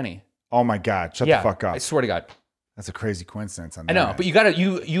 Forrest and Jenny. Oh my God! Shut the fuck up. I swear to God. That's a crazy coincidence. On I that know, but you gotta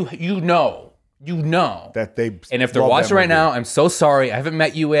you know that they. And if they're love that watching right movie. now, I'm so sorry. I haven't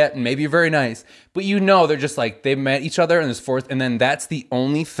met you yet, and maybe you're very nice, but they're just like they met each other, and there's Forrest, and then that's the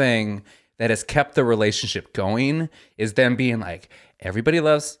only thing that has kept the relationship going is them being like, everybody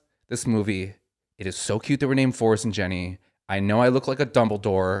loves this movie. It is so cute that we're named Forrest and Jenny. I know I look like a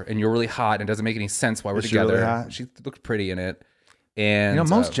Dumbledore and you're really hot and it doesn't make any sense why we're Is she together. really hot? She looked pretty in it. And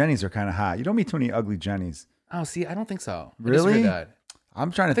most Jennies are kind of hot. You don't meet too many ugly Jennies. oh, see, I don't think so. I Really? disagree with that.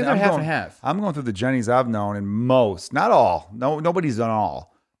 I'm trying to think think. they're half and half. I'm going through the Jennies I've known, and most, not all. No, nobody's done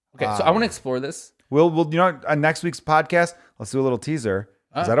all. Okay, so I want to explore this. We'll on next week's podcast, let's do a little teaser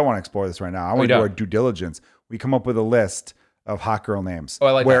because I don't want to explore this right now. I want to do don't? our due diligence. We come up with a list of hot girl names. Oh,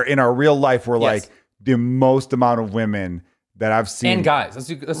 I like where that. in our real life we're Yes. like the most amount of women that I've seen. And guys. Let's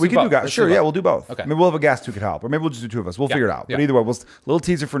We do can both. do guys. Let's Sure, do yeah, both. we'll do both. Okay. Maybe we'll have a guest who could help, or maybe we'll just do 2 of us. We'll figure it out. yeah. But either way, little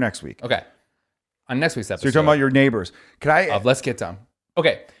teaser for next week. Okay. On next week's episode. So you're talking about your neighbors. Can I? Let's get done.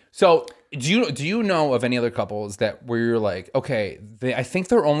 Okay. So do you know of any other couples that where you're like, okay, I think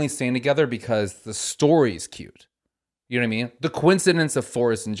they're only staying together because the story's cute. You know what I mean? The coincidence of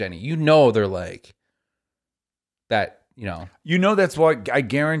Forrest and Jenny. They're like that. That's what I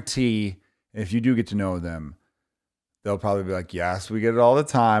guarantee. If you do get to know them, they'll probably be like, "Yes, we get it all the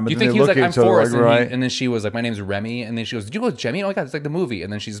time." But Do you then think they he was look like, at I'm each other Forrest, like, right? and then she was like, my name's Remy, and then she goes, did you go with Jenny? Oh my God, it's like the movie.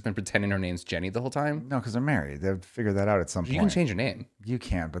 And then she's just been pretending her name's Jenny the whole time. No, because they're married. They'll figure that out at some You point. can change your name. You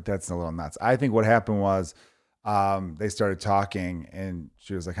can, but that's a little nuts. I think what happened was they started talking, and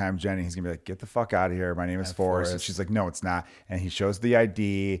she was like, "Hi, I'm Jenny." He's gonna be like, "Get the fuck out of here. My name is Forrest." And Forrest. she's like, "No, it's not." And he shows the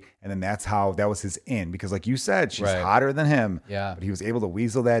ID, and then that was his in, because like you said, she's Right. hotter than him. Yeah. But he was able to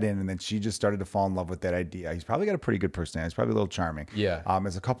weasel that in, and then she just started to fall in love with that idea. He's probably got a pretty good personality. He's probably a little charming. Yeah.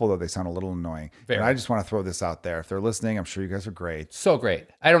 As a couple though, they sound a little annoying. Very. And I just want to throw this out there. If they're listening, I'm sure you guys are great. So great.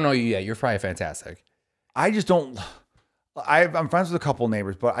 I don't know you yet. You're probably fantastic. I just don't. I'm friends with a couple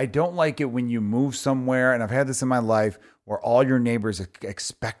neighbors, but I don't like it when you move somewhere. And I've had this in my life where all your neighbors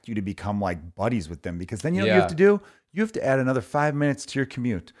expect you to become like buddies with them, because then you know what you have to do? You have to add another 5 minutes to your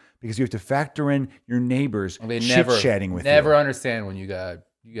commute because you have to factor in your neighbors chit-chatting with you. Never understand when you got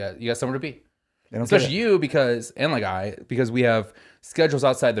somewhere to be. They don't get Especially it. you because we have schedules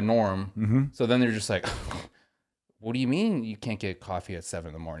outside the norm. Mm-hmm. So then they're just like, what do you mean you can't get coffee at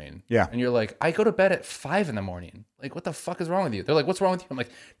 7 a.m? Yeah. And you're like, I go to bed at 5 a.m. Like, what the fuck is wrong with you? They're like, what's wrong with you? I'm like,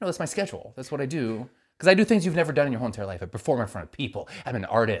 no, that's my schedule. That's what I do. Because I do things you've never done in your whole entire life. I perform in front of people. I'm an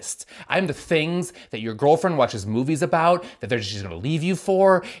artist. I'm the things that your girlfriend watches movies about that they're just going to leave you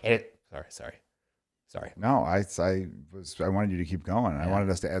for. And sorry. No, I wanted you to keep going. I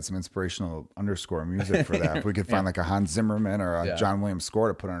wanted us to add some inspirational underscore music for that. If we could find like a Hans Zimmerman or a John Williams score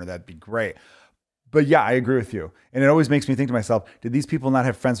to put under, that'd be great. But yeah, I agree with you. And it always makes me think to myself, did these people not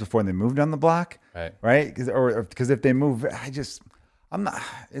have friends before and they moved on the block? Right? Because if they move, I'm not,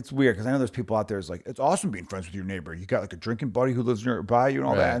 it's weird because I know there's people out there who's like, it's awesome being friends with your neighbor. You got like a drinking buddy who lives nearby you and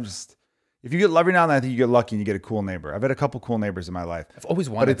all that. If you get every now and then, I think you get lucky and you get a cool neighbor. I've had a couple cool neighbors in my life. I've always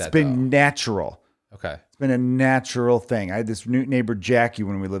wanted that. But it's been natural. Okay. It's been a natural thing. I had this new neighbor, Jackie,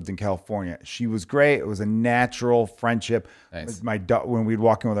 when we lived in California. She was great. It was a natural friendship. Nice. When we'd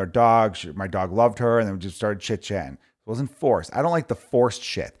walk in with our dog, my dog loved her, and then we just started chit-chatting. It wasn't forced. I don't like the forced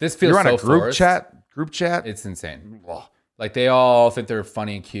shit. This feels You're on so a group forced. Group chat. It's insane. Like they all think they're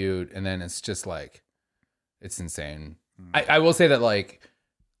funny and cute, and then it's just like, it's insane. I will say that like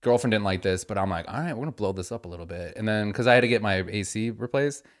girlfriend didn't like this, but I'm like, all right, we're gonna blow this up a little bit. And then because I had to get my AC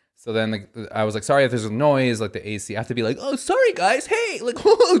replaced, so then I was like, sorry if there's a noise, like the AC. I have to be like, oh, sorry guys, hey, like,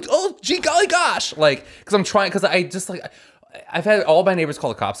 oh, gee, golly gosh, like, because I'm trying, because I just like, I've had all my neighbors call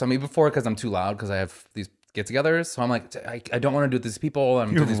the cops on me before because I'm too loud because I have these get-togethers. So I'm like, I don't want to do it with these people.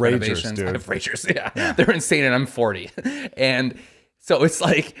 I'm doing these ragers, renovations. dude. I have ragers, yeah. They're insane, and I'm 40, and so it's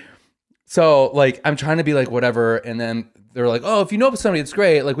like. So, like, I'm trying to be like, whatever. And then they're like, oh, if you know somebody, it's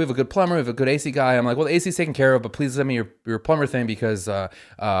great. Like, we have a good plumber. We have a good AC guy. I'm like, well, the AC's taken care of, but please send me your plumber thing because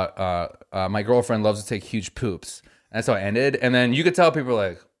my girlfriend loves to take huge poops. And that's how it ended. And then you could tell people were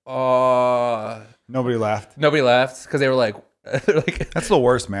like, oh. Nobody laughed. Nobody laughed because they were like, That's the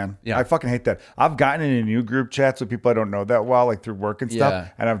worst, man. Yeah. I fucking hate that. I've gotten into new group chats with people I don't know that well, like through work and stuff. Yeah.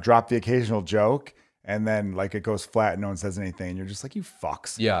 And I've dropped the occasional joke. And then like it goes flat and no one says anything. And you're just like, you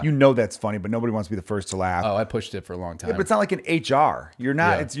fucks. Yeah. You know that's funny, but nobody wants to be the first to laugh. oh, I pushed it for a long time. Yeah, but it's not like an HR. You're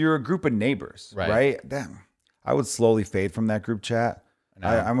not, Yeah. you're a group of neighbors, Right. right? Damn. I would slowly fade from that group chat.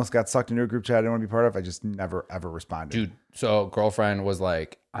 I almost got sucked into a group chat I didn't want to be part of. I just never, ever responded. Dude, so girlfriend was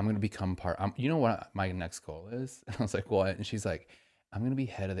like, I'm going to become you know what my next goal is? And I was like, what? And she's like, I'm going to be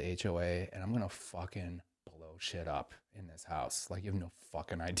head of the HOA and I'm going to fucking blow shit up in this house. Like, you have no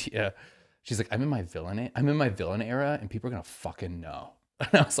fucking idea. She's like, I'm in my villain era and people are going to fucking know. And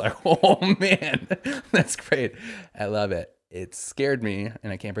I was like, oh man, that's great. I love it. It scared me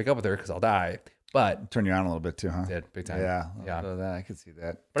and I can't break up with her because I'll die. But Turn you on a little bit too, huh? did big time. Yeah. Yeah. So that, I could see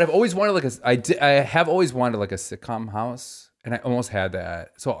that. But I've always wanted I have always wanted like a sitcom house, and I almost had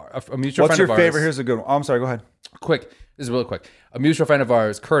that. So a mutual What's friend your of ours, favorite? Here's a good one. Oh, I'm sorry. Go ahead. quick. This is really quick. A mutual friend of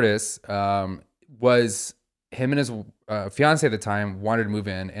ours, Curtis, was him and his fiance at the time wanted to move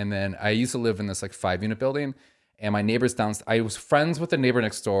in, and then I used to live in this like 5-unit building, and my neighbors downstairs. I was friends with the neighbor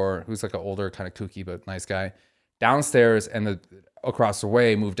next door, who's like an older, kind of kooky but nice guy, downstairs, and the across the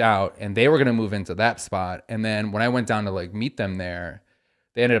way moved out, and they were gonna move into that spot. And then when I went down to like meet them there,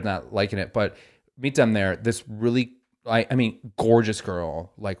 they ended up not liking it, but meet them there. This really, I mean, gorgeous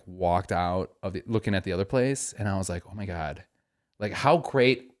girl like walked out of looking at the other place, and I was like, oh my god, like how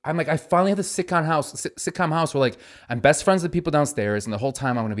great. I'm like, I finally have the sitcom house where like I'm best friends with people downstairs, and the whole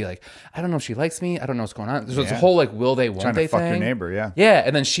time I'm gonna be like, I don't know if she likes me, I don't know what's going on. There's a whole like, will they, won't Trying they to fuck thing. your neighbor, yeah. Yeah,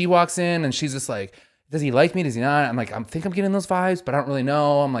 and then she walks in and she's just like, does he like me? Does he not? I'm like, I think I'm getting those vibes, but I don't really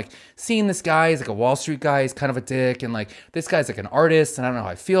know. I'm like seeing this guy, he's like a Wall Street guy, he's kind of a dick, and like this guy's like an artist, and I don't know how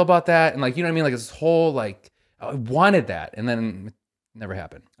I feel about that. And like, you know what I mean? Like this whole like, I wanted that, and then it never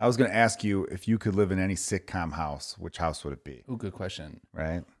happened. I was going to ask you if you could live in any sitcom house, which house would it be? Ooh, good question.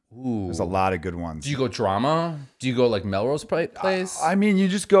 Right? Ooh, There's a lot of good ones. do you go drama? Do you go like Melrose Place? I mean, you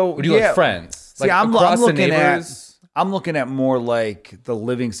just go. Or do you like Friends? See, Like I'm across the looking neighbors? I'm looking at more like the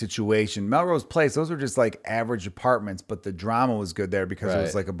living situation. Melrose Place, those were just like average apartments, but the drama was good there because it was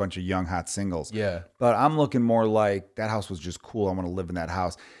Right. like a bunch of young hot singles. Yeah. But I'm looking more like that house was just cool. I want to live in that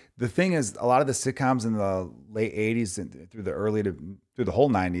house. The thing is, a lot of the sitcoms in the late 80s and through the whole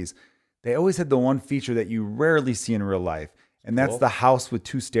 90s, they always had the one feature that you rarely see in real life. And that's Cool. the house with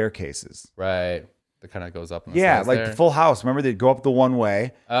 2 staircases. Right. That kind of goes up. On the Yeah, sides like there. the Full House. Remember, they'd go up the one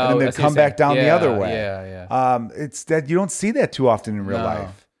way Oh, and I then see they'd what come you're back saying. down the Yeah, other way. yeah. It's that you don't see that too often in real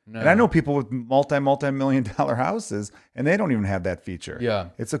life. No. And I know people with multi-million dollar houses, and they don't even have that feature. Yeah.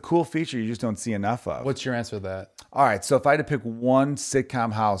 It's a cool feature you just don't see enough of. What's your answer to that? All right, so if I had to pick one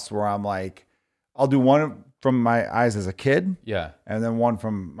sitcom house where I'm like, I'll do one from my eyes as a kid, Yeah. and then one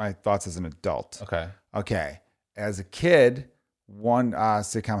from my thoughts as an adult. Okay. Okay. As a kid, one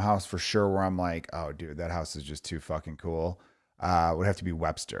sitcom house for sure where I'm like, oh, dude, that house is just too fucking cool. Would have to be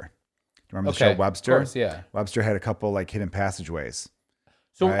Webster. Do you remember the show Webster? Of course, yeah. Webster had a couple like hidden passageways.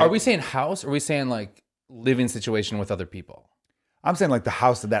 So Right. are we saying house or are we saying like living situation with other people? I'm saying like the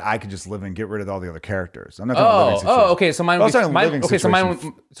house that I could just live in, get rid of all the other characters. I'm not talking about living situation. Okay. So mine I would was be talking living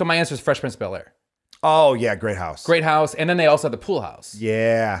situation. So my answer is Fresh Prince of Bel-Air. Oh yeah, great house. Great house, and then they also had the pool house.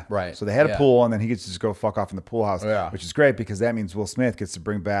 Yeah. Right. So they had a Yeah. pool, and then he gets to just go fuck off in the pool house, Yeah. which is great because that means Will Smith gets to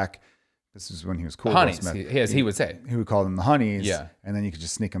bring back. This is when he was cool. The Will honeys, Smith. as he would say. He would call them the honeys. Yeah. And then you could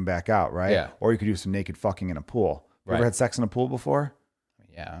just sneak them back out, right? Yeah. Or you could do some naked fucking in a pool. You ever Right. had sex in a pool before?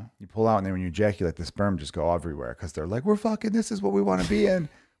 Yeah. You pull out, and then when you ejaculate, the sperm just go everywhere because they're like, we're fucking, this is what we want to be in.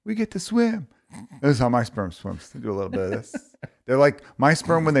 We get to swim. This is how my sperm swims. They do a little bit of this. They're like, my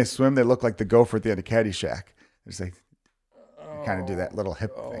sperm, when they swim, they look like the gopher at the end of Caddyshack. It's like, you kind of do that little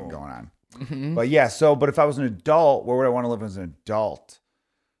hip thing going on. Mm-hmm. But yeah, but if I was an adult, where would I want to live as an adult?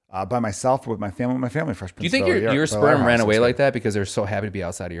 By myself or with my family? With my family, Fresh Do you Prince think of Bel-Air, your Bel-Air sperm ran house, away it's like that because they're so happy to be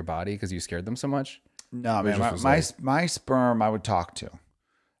outside of your body because you scared them so much? No, Or man. just was My, like- my sperm, I would talk to.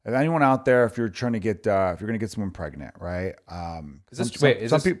 If anyone out there, if you're trying to get, if you're going to get someone pregnant, right? Some people you being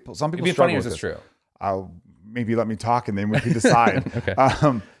struggle funny or with is this true? I'll maybe let me talk and then we can decide.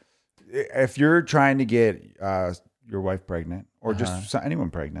 Okay. If you're trying to get your wife pregnant or just anyone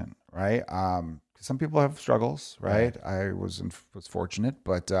pregnant, right? Some people have struggles, right? I was fortunate,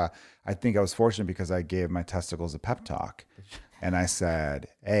 but I think I was fortunate because I gave my testicles a pep talk, and I said,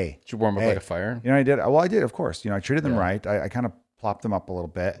 "Hey, Did you warm up like a fire? you know, I did. Well, I did, of course. You know, I treated them right. I kind of plopped them up a little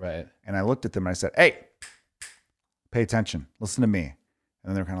bit, Right. and I looked at them and I said, "Hey, pay attention. Listen to me." And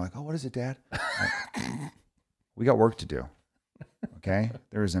then they're kind of like, "Oh, what is it, Dad?" We got work to do. Okay,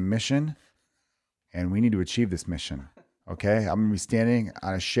 there is a mission, and we need to achieve this mission. Okay, I'm gonna be standing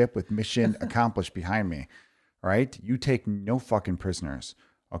on a ship with mission accomplished behind me. All right, you take no fucking prisoners.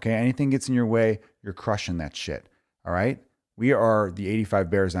 Okay, anything gets in your way, you're crushing that shit. All right, we are the 85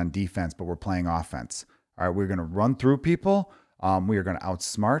 Bears on defense, but we're playing offense. All right, we're gonna run through people. We are gonna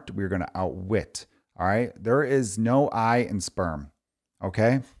outsmart. We are gonna outwit. All right, there is no I in sperm.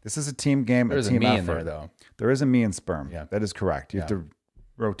 Okay, this is a team game. There's a team me effort. in there though. There is a me in sperm. Yeah. That is correct. You have to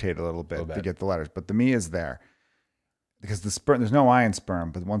rotate a little bit to bit. get the letters, but the me is there. Because the sperm, there's no I in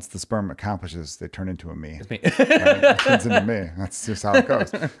sperm, but once the sperm accomplishes, they turn into a me. It's me. Right? It turns into me. That's just how it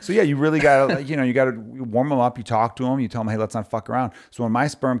goes. So yeah, you really gotta, you gotta warm them up. You talk to them. You tell them, hey, let's not fuck around. So when my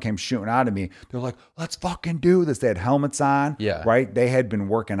sperm came shooting out of me, they're like, let's fucking do this. They had helmets on. Yeah. Right. They had been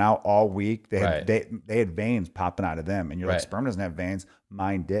working out all week. They had Right. they had veins popping out of them, and you're like, Right. sperm doesn't have veins.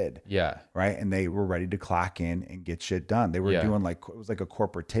 Mine did. Yeah. Right. And they were ready to clock in and get shit done. They were Yeah. doing it was like a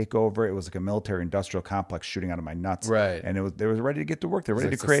corporate takeover. It was like a military industrial complex shooting out of my nuts. Right. And they were ready to get to work. They're ready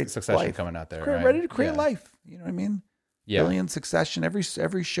It's to like create Succession life. coming out there. They're right? ready to create Yeah. life. You know what I mean? Yeah. Billion, Succession, every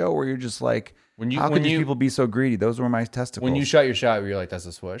show where you're just like, When you- how when could these you- people be so greedy? Those were my testicles. When you shot your shot, you're like, that's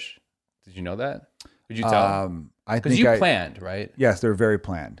a swoosh. Did you know that? Did you tell? I Because think you planned, right? Yes, they're very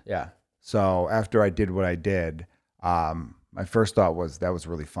planned. Yeah. So after I did what I did, my first thought was that was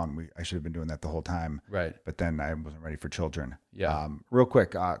really fun. I should have been doing that the whole time. Right. But then I wasn't ready for children. Yeah. Real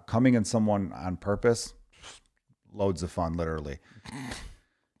quick, coming in someone on purpose, loads of fun, literally.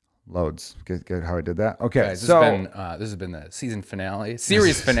 Loads. Get how I did that? Okay. Guys, this has been the season finale,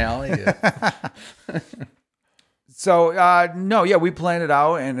 series finale. So no, yeah, we planned it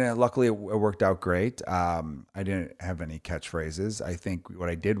out, and luckily it worked out great. I didn't have any catchphrases. I think what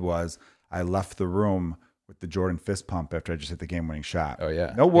I did was I left the room with the Jordan fist pump after I just hit the game-winning shot. Oh,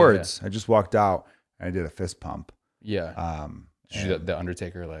 yeah. No Yeah, words. I just walked out and I did a fist pump. Yeah. Did you do the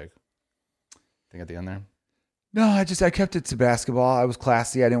Undertaker thing at the end there? No, I kept it to basketball. I was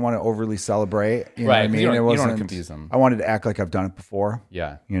classy. I didn't want to overly celebrate. You know Right, what I mean? you don't It wanna wasn't- confuse them. I wanted to act like I've done it before.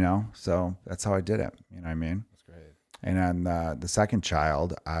 Yeah. So that's how I did it. You know what I mean? That's great. And on the second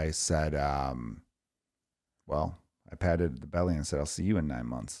child, I said, well, I patted the belly and said, I'll see you in 9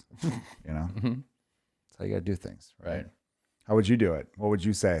 months. Mhm. That's how you got to do things. Right. How would you do it? What would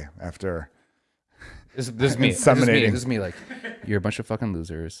you say after? This is me. This is me. Inseminating. This is me. Like, you're a bunch of fucking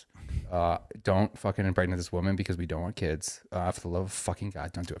losers. Don't fucking impregnate this woman because we don't want kids. For the love of fucking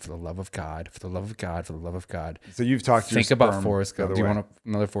God, don't do it. For the love of God. For the love of God. For the love of God. So you've talked to Think your about sperm Forrest the Gump. other Do you way. want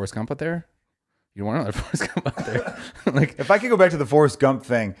another Forrest Gump out there? You don't want another Forrest Gump out there? Like, If I could go back to the Forrest Gump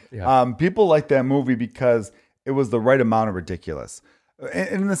thing, Yeah. People like that movie because it was the right amount of ridiculous.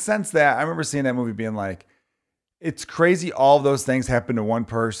 In the sense that I remember seeing that movie being like, it's crazy. All of those things happened to one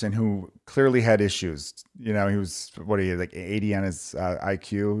person who clearly had issues. He was, like 80 on his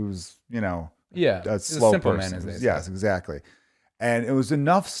IQ. He was, yeah, a he's slow simple person. man, as they say. Yes, exactly. And it was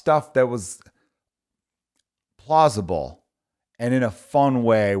enough stuff that was plausible and in a fun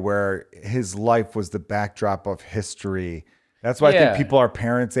way where his life was the backdrop of history. That's why I Yeah. think people our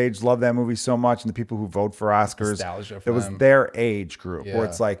parents' age love that movie so much, and the people who vote for Oscars, Nostalgia for it was them. their age group where Yeah.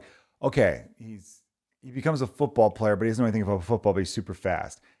 it's like, okay, he becomes a football player, but he doesn't know anything about football, but he's super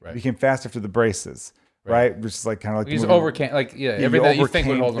fast. Right. He became fast after the braces, right? Which is like kind of like the He's movie- overcame, everything that you think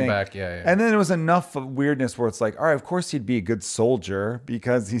would overcame hold him thing. back. Yeah. And then there was enough of weirdness where it's like, all right, of course he'd be a good soldier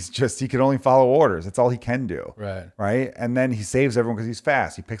because he could only follow orders. That's all he can do. Right. Right. And then he saves everyone because he's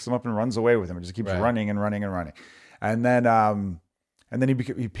fast. He picks them up and runs away with them and just keeps Right. running and running and running. And then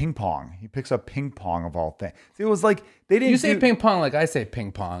he ping pong. He picks up ping pong of all things. See, it was like they didn't You say do ping pong like I say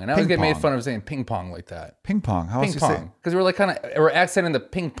ping pong, and I always Ping get made pong. fun of saying ping pong like that. ping pong. How Ping else you say? pong, because we're like we're accenting the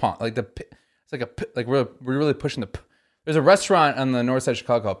ping pong, like it's like we're really pushing the. There's a restaurant on the north side of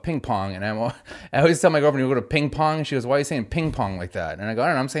Chicago called Ping Pong, and I always tell my girlfriend, "You go to Ping Pong," and she goes, "Why are you saying ping pong like that?" And I go, "I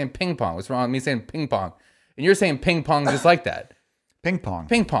don't know. I'm saying ping pong. What's wrong with me saying ping pong?" And you're saying ping pong just like that. Ping pong.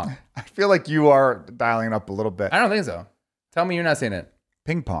 Ping pong. I feel like you are dialing it up a little bit. I don't think so. Tell me you're not saying it.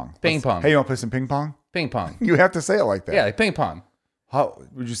 Ping pong. Ping pong. Hey, you want to play some ping pong? Ping pong. You have to say it like that. Yeah, like ping pong. How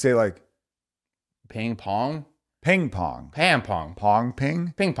would you say like Ping pong? ping pong? Pam pong. Pong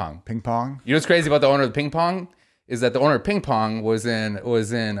ping? Ping pong. Ping pong? You know what's crazy about the owner of the ping pong? Is that the owner of ping pong was there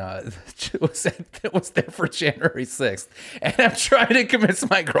for January 6th. And I'm trying to convince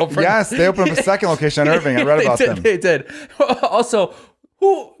my girlfriend. Yes, they opened up a second location in Irving. I read about them. They did. Also,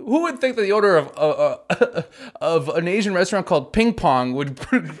 who would think that the owner of an Asian restaurant called Ping Pong would,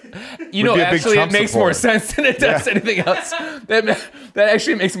 be a big actually Trump it makes more supporter. sense than it does anything else. That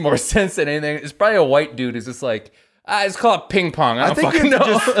actually makes more sense than anything. It's probably a white dude who's just like, it's called ping pong. I don't fucking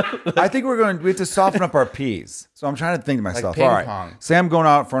know. I think we have to soften up our P's. So I'm trying to think to myself, ping all right, pong. say I'm going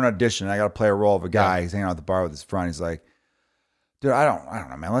out for an audition. I got to play a role of a guy. He's hanging out at the bar with his friend. He's like, dude, I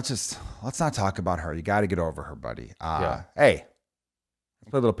don't know, man. Let's not talk about her. You got to get over her, buddy. Hey, let's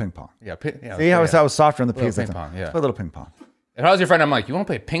play a little ping pong. Yeah. See how I was softer on the Little P's. ping Let's pong, yeah. play a little ping pong. If I was your friend, I'm like, you want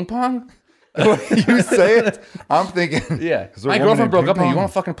to play ping pong? When you say it, I'm thinking, Yeah. 'cause we're My a woman girlfriend named broke Ping up and you Pong? want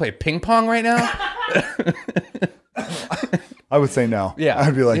to fucking play ping pong right now? I would say no. Yeah.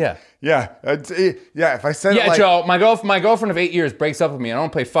 I'd be like, Yeah. yeah. If I said it Yeah, like, Joe, my girlfriend of 8 years breaks up with me and I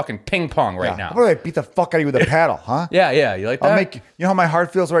don't play fucking ping pong right how now. about I beat the fuck out of you with a paddle, huh? Yeah, you like that? I'll make you know how my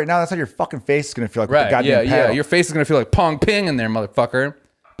heart feels right now. That's how your fucking face is gonna feel like with the right, goddamn yeah. paddle. Your face is gonna feel like pong ping in there, motherfucker.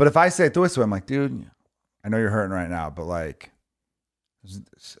 But if I say it this way, I'm like, dude, I know you're hurting right now, but like,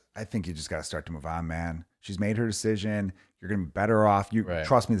 I think you just got to start to move on, man. She's made her decision. You're gonna be better off. You Right.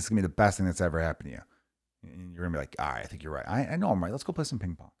 trust me. This is gonna be the best thing that's ever happened to you. And you're gonna be like, all right, I think you're right. I know I'm right. Let's go play some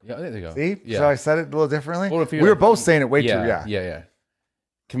ping pong. Yeah, there you go. See? Yeah. So I said it a little differently. What if We you're were like- both saying it way too. Yeah.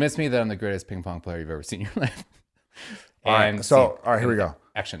 Convince me that I'm the greatest ping pong player you've ever seen in your life. All right. So all right, here we go.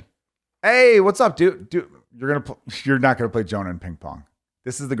 Action. Hey, what's up, dude? Dude, you're not gonna play Jonah in ping pong.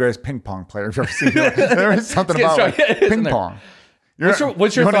 This is the greatest ping pong player you've ever seen. There is something Let's about get like, started. ping pong. What's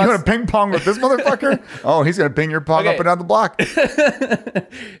your you thoughts? want to ping pong with this motherfucker? Oh, he's gonna ping your pong Okay. up and down the block.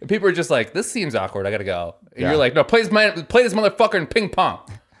 People are just like, this seems awkward. I gotta go. And Yeah. you're like, no, play this motherfucker in ping pong.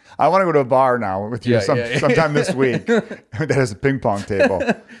 I want to go to a bar now with you Yeah. sometime this week that has a ping pong table.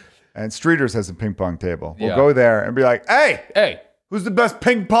 And Streeters has a ping pong table. We'll Yeah. go there and be like, hey, Hey, who's the best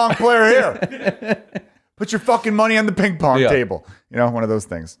ping pong player here? Put your fucking money on the ping pong Yeah. table. You know, one of those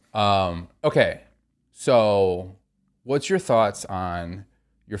things. okay. So, what's your thoughts on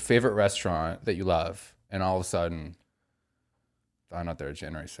your favorite restaurant that you love, and all of a sudden, I'm not there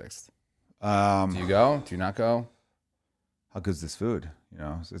January 6th? Do you go? Do you not go? How good's this food? You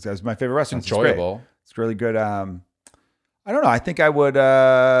know, it's my favorite restaurant. It's It's great. enjoyable. It's really good. I don't know. I think I would.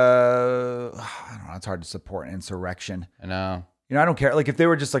 I don't know. It's hard to support an insurrection. I know. You know, I don't care. Like if they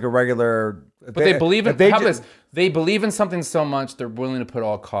were just like a regular, But they believe in if they how ju- this. They believe in something so much they're willing to put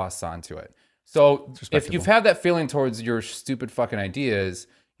all costs onto it. So if respectable. you've had that feeling towards your stupid fucking ideas,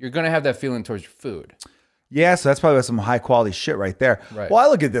 you're gonna have that feeling towards your food. Yeah, so that's probably some high quality shit right there. Right. Well, I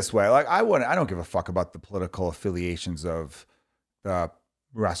look at it this way. Like I don't give a fuck about the political affiliations of the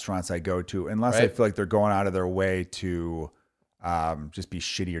restaurants I go to, unless I Right. feel like they're going out of their way to just be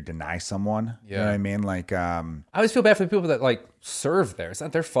shitty or deny someone. You know Yeah. what I mean? Like, I always feel bad for the people that like serve there. It's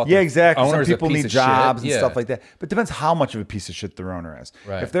not their fault. yeah, The exactly. Some owner's a people piece need of jobs shit. and stuff like that. But it depends how much of a piece of shit their owner is.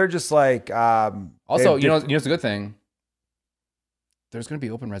 Right. If they're just like, Also, you know, it's a good thing. There's going to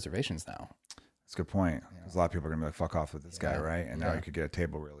be open reservations now. that's a good point. Because a lot of people are gonna be like, "Fuck off with this guy," right? And now Yeah. you could get a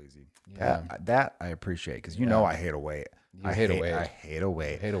table real easy. Yeah. That I appreciate because you know I hate a wait. I hate a wait. I hate a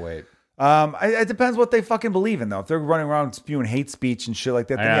wait. Hey to wait. It depends what they fucking believe in, though. If they're running around spewing hate speech and shit like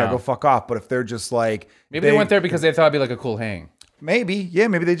that, then I yeah, know. go fuck off. But if they're just like, Maybe they went there because they thought it'd be like a cool hang. maybe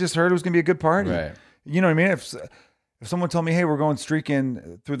they just heard it was gonna be a good party. Right. You know what I mean? If someone told me, hey, we're going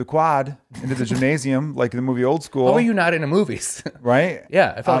streaking through the quad into the gymnasium, like in the movie Old School, How are you not into movies? right?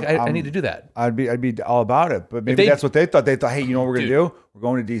 Yeah, I feel like I I'm- need to do that. I'd be all about it. But maybe they- that's what they thought. They thought, hey, you know what we're gonna do? We're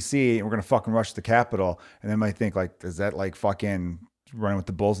going to DC and we're gonna fucking rush the Capitol. And they might think like, is that like fucking running with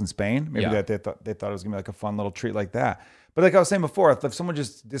the Bulls in Spain? Maybe Yeah. that they thought it was gonna be like a fun little treat like that. But like I was saying before, if someone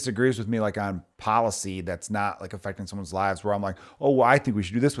just disagrees with me like on policy that's not like affecting someone's lives, where I'm like, oh, well, I think we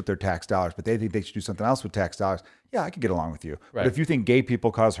should do this with their tax dollars, but they think they should do something else with tax dollars. Yeah, I could get along with you. Right. But if you think gay people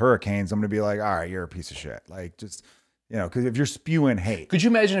cause hurricanes, I'm gonna be like, all right, you're a piece of shit. Like just, you know, because if you're spewing hate. Could you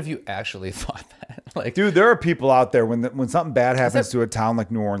imagine if you actually thought that? Like, Dude, there are people out there when something bad happens to a town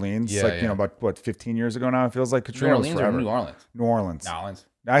like New Orleans, Yeah, like you yeah. know about what 15 years ago now, it feels like New Katrina was Orleans or forever. New Orleans? New Orleans. New Orleans.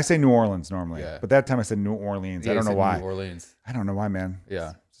 I say New Orleans normally, Yeah. but that time I said New Orleans. Yeah, I you don't know said why. New Orleans. I don't know why, man.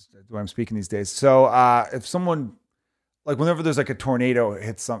 Yeah. It's the way I'm speaking these days. So if someone like whenever there's like a tornado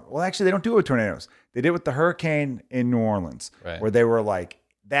hits well, actually they don't do it with tornadoes. They did it with the hurricane in New Orleans, Right. where they were like,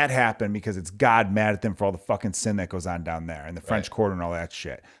 that happened because it's God mad at them for all the fucking sin that goes on down there and the French Right. Quarter and all that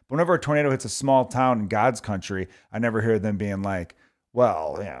shit. But whenever a tornado hits a small town in God's country, I never hear them being like,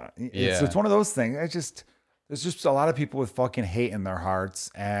 Well, yeah, Yeah. it's one of those things. There's just a lot of people with fucking hate in their hearts,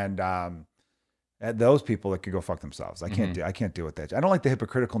 and those people that could go fuck themselves. I can't deal with that. I don't like the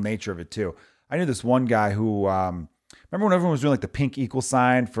hypocritical nature of it too. I knew this one guy who remember when everyone was doing like the pink equal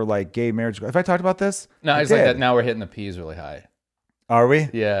sign for like gay marriage. Have I talked about this? No, I it's like did. that. Now we're hitting the P's really high. Are we?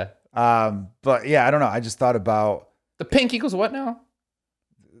 Yeah. But yeah, I don't know. I just thought about The pink equals what now?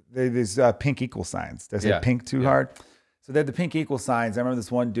 these pink equal signs. Did I say Yeah. pink too hard? So they had the pink equal signs. I remember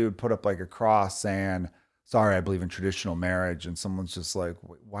this one dude put up like a cross saying, "Sorry, I believe in traditional marriage." And someone's just like,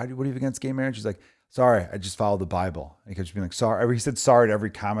 what do you have against gay marriage? He's like, "Sorry, I just follow the Bible." And he kept just being like, "Sorry." He said sorry to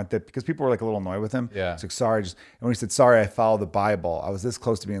every comment that, because people were like a little annoyed with him. Yeah. He's like, "Sorry." And when he said, "Sorry, I follow the Bible," I was this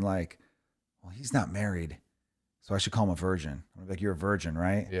close to being like, well, he's not married, so I should call him a virgin. I'm like, "You're a virgin,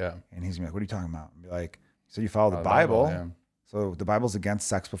 right?" Yeah. And he's gonna be like, "What are you talking about?" And be like, "So you follow the Bible. Yeah. So the Bible's against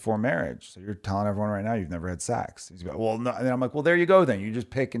sex before marriage. So you're telling everyone right now you've never had sex." He's like, "Well, no." And then I'm like, "Well, there you go. Then you just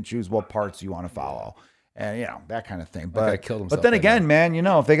pick and choose what parts you want to follow." And that kind of thing. guy killed himself but then right again, man,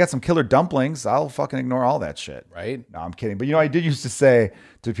 if they got some killer dumplings, I'll fucking ignore all that shit. Right? No, I'm kidding. But I did used to say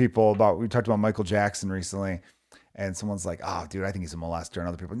to people we talked about Michael Jackson recently, and someone's like, "Oh, dude, I think he's a molester." And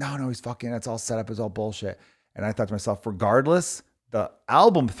other people, "No, he's fucking, it's all set up, it's all bullshit." And I thought to myself, regardless, the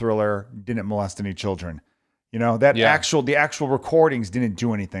album Thriller didn't molest any children. The actual recordings didn't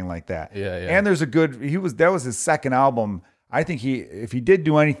do anything like that. Yeah. And there's that was his second album. I think if he did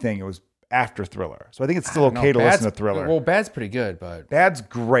do anything, it was after Thriller. So I think it's still okay to listen to Thriller. Well, Bad's pretty good, but Bad's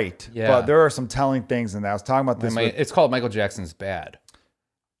great. Yeah. But there are some telling things in that. I was talking about this. it's called Michael Jackson's Bad.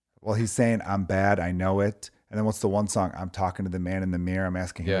 Well, he's saying, "I'm bad, I know it." And then what's the one song? "I'm talking to the man in the mirror. I'm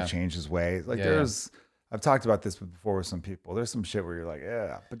asking him Yeah. to change his ways." Like Yeah, I've talked about this before with some people. There's some shit where you're like,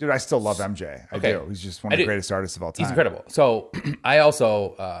 yeah. But dude, I still love MJ. I Okay. do. He's just one of the greatest artists of all time. He's incredible. So I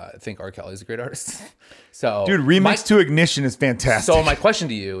also think R. Kelly's a great artist. So Dude, Remix to Ignition is fantastic. So my question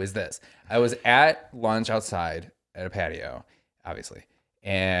to you is this. I was at lunch outside at a patio, obviously,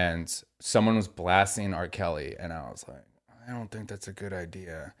 and someone was blasting R. Kelly, and I was like, I don't think that's a good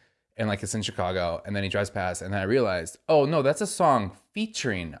idea. And like, it's in Chicago, and then he drives past, and then I realized, oh no, that's a song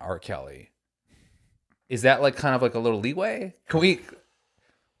featuring R. Kelly. Is that like kind of like a little leeway? Can we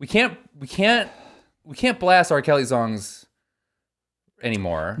can't blast R. Kelly songs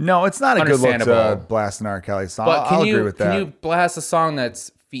anymore. No, it's not a good look to Understandable. blast an R. Kelly song. But I'll agree with that. Can you blast a song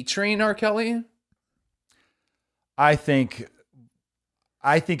that's featuring R. Kelly? I think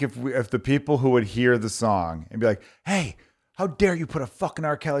if the people who would hear the song and be like, "Hey, how dare you put a fucking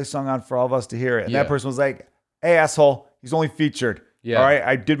R. Kelly song on for all of us to hear it?" And Yeah. that person was like, "Hey, asshole, he's only featured. Yeah. All right,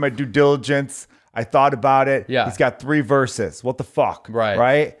 I did my due diligence. I thought about it. Yeah. He's got 3 verses. What the fuck? Right.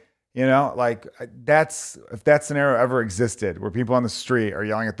 Right? Like if that scenario ever existed where people on the street are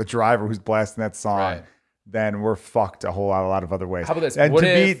yelling at the driver who's blasting that song, Right. then we're fucked a lot of other ways. How about this? And What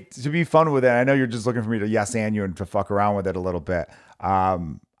to be fun with it, I know you're just looking for me to yes and you and to fuck around with it a little bit. I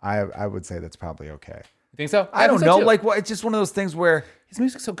would say that's probably okay. You think so? I don't think so know. too. Like, what? It's just one of those things where His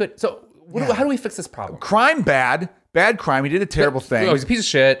music's so good. So how do we fix this problem? crime bad crime. He did a terrible thing. Oh, he's a piece of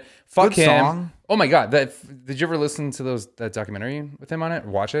shit. Fuck Good him. song. Oh my god! Did you ever listen to that documentary with him on it?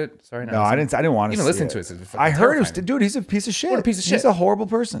 Watch it? Sorry, No, I didn't want to even listen to it. it. It's I heard it was, terrifying. dude. He's a piece of shit. What a piece of He's shit. a horrible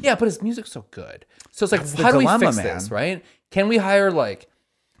person. Yeah, but his music's so good. So it's like, That's the how do we dilemma, fix man. this? Right? Can we hire like?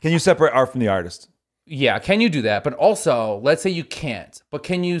 Can you separate art from the artist? Yeah, can you do that? But also, let's say you can't, but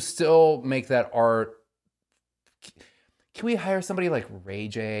can you still make that art? Can we hire somebody like Ray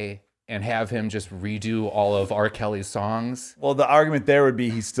J and have him just redo all of R. Kelly's songs? Well, the argument there would be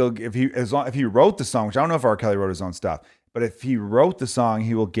if he wrote the song, which I don't know if R. Kelly wrote his own stuff, but if he wrote the song,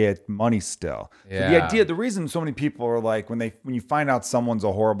 he will get money still. So Yeah. the reason so many people are like when you find out someone's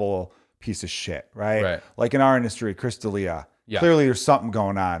a horrible piece of shit, right? Right. Like in our industry, Chris D'Elia. Yeah. Clearly, there's something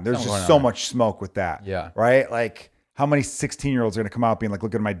going on. There's Something just going so much smoke with that. Yeah. Right. Like how many 16-year-olds are going to come out being like,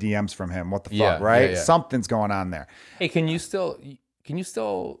 "Look at my DMs from him. What the Yeah, fuck?" Right. yeah, yeah. Something's going on there. Hey, can you still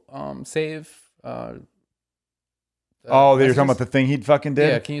save? Oh, you're messages? talking about the thing he fucking did?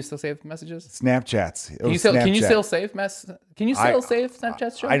 Yeah, can you still save messages? Snapchats. It Can you was still can you Snapchat. still save Can you still save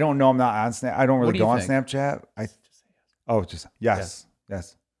Snapchat? Joe? I don't know. I'm not on Snap. I don't What really do you go on think? Snapchat. Just yes.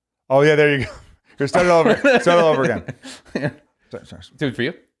 Oh yeah, there you go. Here, start it over. Start it over again. Yeah. Sorry. Do it for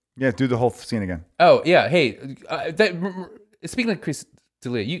you. Yeah, do the whole scene again. Oh yeah. Hey, speaking of Chris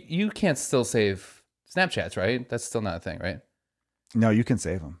D'Elia, you can't still save Snapchats, right? That's still not a thing, right? No, you can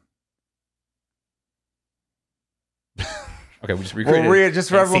save them. Okay, we just recreated. Just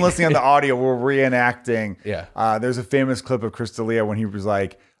for everyone listening on the audio, we're reenacting. Yeah. There's a famous clip of Chris D'Elia when he was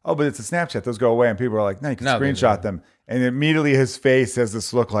like, "Oh, but it's a Snapchat; those go away." And people are like, "No, you can No, they screenshot don't. them." And immediately his face has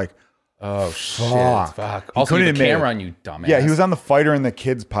this look like, Oh shit! Fuck. He Also, you couldn't have a admit camera it. on you, dumbass. Yeah, he was on the Fighter and the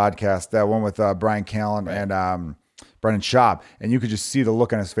Kids podcast, that one with Brian Callen and Brendan Schaub, and you could just see the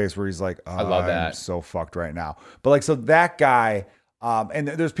look on his face where he's like, oh, I love I'm that. so fucked right now. But like, so that guy, and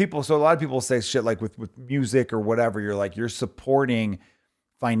there's people, so a lot of people say shit like with music or whatever, you're like, you're supporting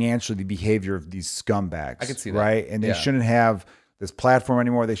financially the behavior of these scumbags. I could see that. Right? And they Yeah. shouldn't have this platform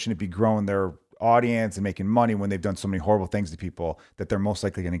anymore. They shouldn't be growing their audience and making money when they've done so many horrible things to people that they're most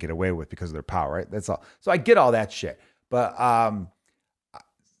likely going to get away with because of their power, right? That's all. So I get all that shit. But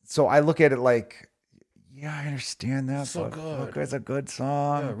so I look at it like, yeah, I understand that. So but good. Look, it's a good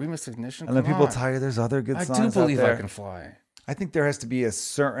song. Yeah, Remix Ignition. And then come people on. tell you there's other good I songs do believe out there. I can fly. I think there has to be a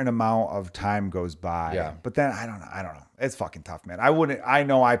certain amount of time goes by. Yeah. But then I don't know. It's fucking tough, man. I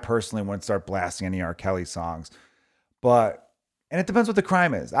know I personally wouldn't start blasting any R. Kelly songs, and it depends what the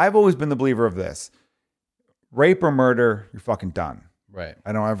crime is. I've always been the believer of this. Rape or murder, you're fucking done. Right.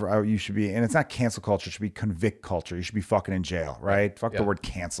 You should be, and it's not cancel culture, it should be convict culture. You should be fucking in jail, right? Fuck the word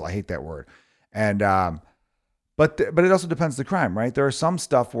cancel. I hate that word. And, but it also depends the crime, right? There are some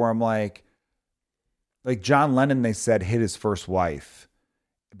stuff where I'm like John Lennon, they said hit his first wife.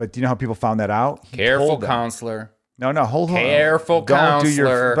 But do you know how people found that out? He Careful, told them. counselor. No, hold on. Careful, Don't do your,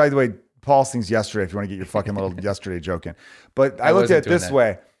 counselor. by the way, Paul sings yesterday if you want to get your fucking little yesterday joke in. But I looked wasn't at it doing this that.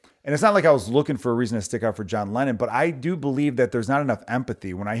 way. And it's not like I was looking for a reason to stick out for John Lennon, but I do believe that there's not enough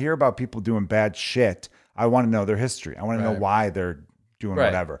empathy. When I hear about people doing bad shit, I want to know their history. I want to know why they're doing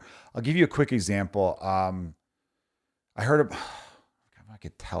whatever. I'll give you a quick example. I heard of,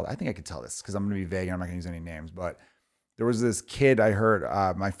 I think I could tell this because I'm going to be vague and I'm not going to use any names, but there was this kid I heard,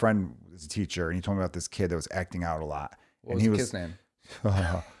 my friend was a teacher and he told me about this kid that was acting out a lot. What was the kid's name?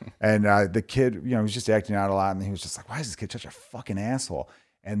 And the kid, he was just acting out a lot and he was just like, why is this kid such a fucking asshole?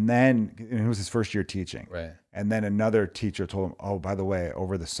 And then it was his first year teaching. Right. And then another teacher told him, oh, by the way,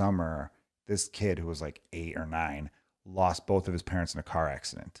 over the summer, this kid who was like 8 or 9 lost both of his parents in a car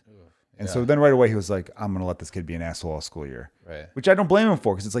accident. And so then right away he was like, I'm going to let this kid be an asshole all school year. Right. Which I don't blame him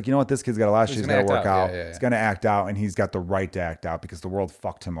for because it's like, you know what? This kid's got a lot of shit he's got to work out. Yeah. He's going to act out and he's got the right to act out because the world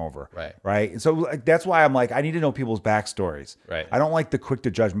fucked him over. Right. Right. And so like, that's why I'm like, I need to know people's backstories. Right. I don't like the quick to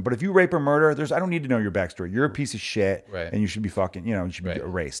judgment. But if you rape or murder, I don't need to know your backstory. You're a piece of shit Right. and you should be fucking, you should be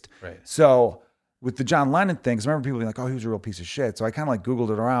erased. Right. So with the John Lennon thing, because I remember people being like, oh, he was a real piece of shit. So I kind of like Googled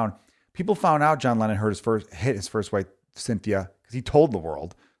it around. People found out John Lennon hit his first wife, Cynthia, because he told the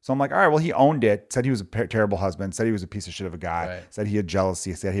world. So I'm like, all right, well, he owned it, said he was a terrible husband, said he was a piece of shit of a guy, said he had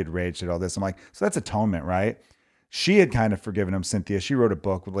jealousy, said he had rage, said all this. I'm like, so that's atonement, right? She had kind of forgiven him, Cynthia. She wrote a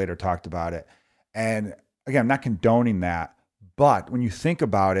book, later talked about it. And again, I'm not condoning that. But when you think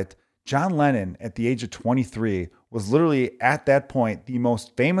about it, John Lennon at the age of 23 was literally at that point the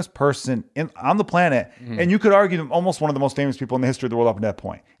most famous person on the planet. And you could argue almost one of the most famous people in the history of the world up at that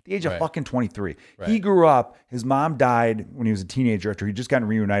point. At the age of fucking 23. He grew up, his mom died when he was a teenager after he'd just gotten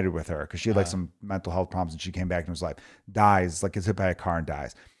reunited with her because she had like some mental health problems and she came back into his life. Dies, like gets hit by a car and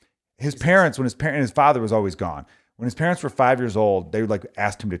dies. His parents, his father was always gone. When his parents were 5 years old, they would like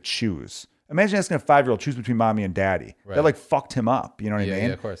asked him to choose. Imagine asking a 5-year-old choose between mommy and daddy. That like fucked him up. You know what I mean?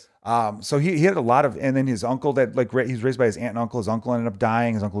 Yeah, of course. So he had a lot of, and then his uncle that like he was raised by his aunt and uncle. His uncle ended up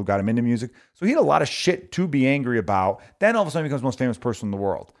dying. His uncle got him into music. So he had a lot of shit to be angry about. Then all of a sudden he becomes the most famous person in the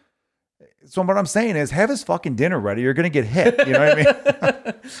world. So what I'm saying is have his fucking dinner ready. You're going to get hit. You know what I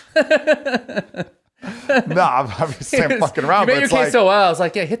mean? No, I'm just saying fucking around. You But made your it's case like, so well. I was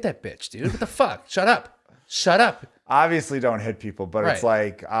like, yeah, hit that bitch, dude. What the fuck? Shut up. obviously don't hit people, but it's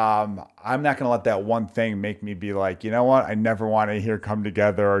like, I'm not going to let that one thing make me be like, you know what? I never want to hear Come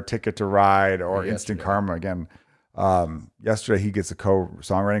Together or Ticket to Ride or Instant Karma again. Yesterday he gets a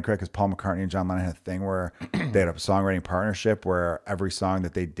co-songwriting credit because Paul McCartney and John Lennon had a thing where they had a songwriting partnership where every song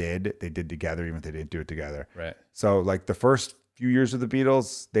that they did together, even if they didn't do it together. Right. So like the first few years of the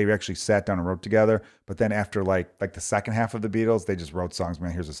Beatles, they actually sat down and wrote together. But then after like the second half of the Beatles, they just wrote songs.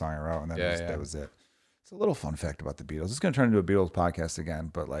 Man, here's a song I wrote, and then that was it. It's a little fun fact about the Beatles. It's going to turn into a Beatles podcast again,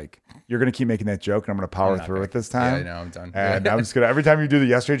 but like you're going to keep making that joke, and I'm going to power through it this time. Yeah, I know, I'm done. And I'm just going to, every time you do the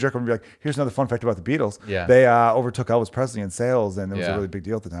yesterday joke, I'm going to be like, here's another fun fact about the Beatles. Yeah. They overtook Elvis Presley in sales, and it was a really big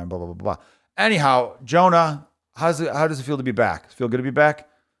deal at the time, blah, blah, blah, blah. Anyhow, Jonah, how does it feel to be back? Does it feel good to be back?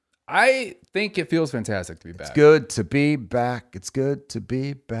 I think it feels fantastic to be back. It's good to be back. It's good to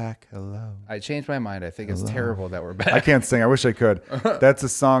be back. Hello. I changed my mind. I think it's terrible that we're back. I can't sing. I wish I could. That's a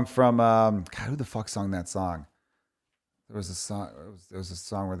song from, God, who the fuck sung that song? There was a song. There was a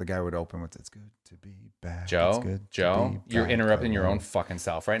song where the guy would open with "It's good to be back." It's Joe, good to Joe, be you're back. interrupting your own fucking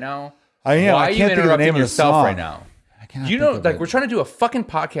self right now. I am. Why I are you can't think of the interrupting name of the yourself song right now? cannot You know, think of like it. we're trying to do a fucking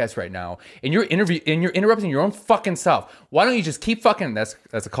podcast right now, and you're interrupting your own fucking self. Why don't you just keep fucking? That's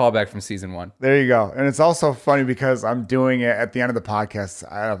a callback from season 1. There you go. And it's also funny because I'm doing it at the end of the podcast.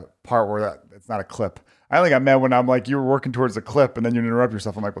 I have a part where it's not a clip. I only got mad when I'm like, you were working towards a clip and then you interrupt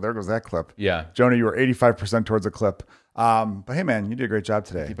yourself. I'm like, well, there goes that clip. Yeah. Jonah, you were 85% towards a clip. But hey, man, you did a great job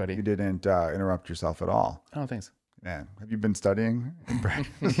today. you, buddy. You didn't interrupt yourself at all. Oh, thanks. Man, have you been studying?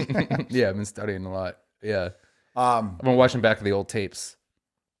 Yeah, I've been studying a lot. Yeah. I've been watching back of the old tapes.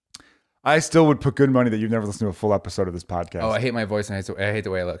 I still would put good money that you've never listened to a full episode of this podcast. Oh, I hate my voice and I hate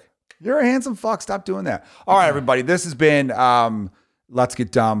the way I look. You're a handsome fuck. Stop doing that. All right, everybody. This has been Let's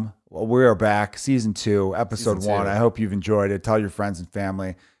Get Dumb. Well, we are back. Season 2, episode Season 1. two. I hope you've enjoyed it. Tell your friends and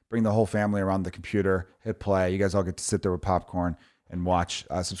family. Bring the whole family around the computer. Hit play. You guys all get to sit there with popcorn and watch.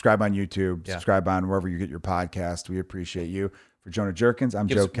 Subscribe on YouTube. Yeah. Subscribe on wherever you get your podcast. We appreciate you. For Jonah Jerkins, I'm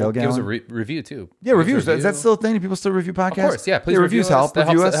Joe Give us Kilgallen. a review too. Yeah, reviews. Is that still a thing? Do people still review podcasts? Of course, yeah. Please yeah, review reviews us. help. That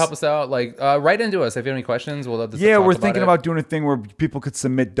Review helps, us. help us out. Like, write into us if you have any questions. We'll love to Yeah, talk we're about thinking it. about doing a thing where people could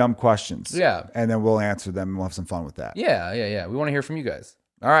submit dumb questions. Yeah. And then we'll answer them and we'll have some fun with that. Yeah. We want to hear from you guys.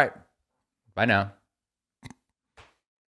 All right. Bye now.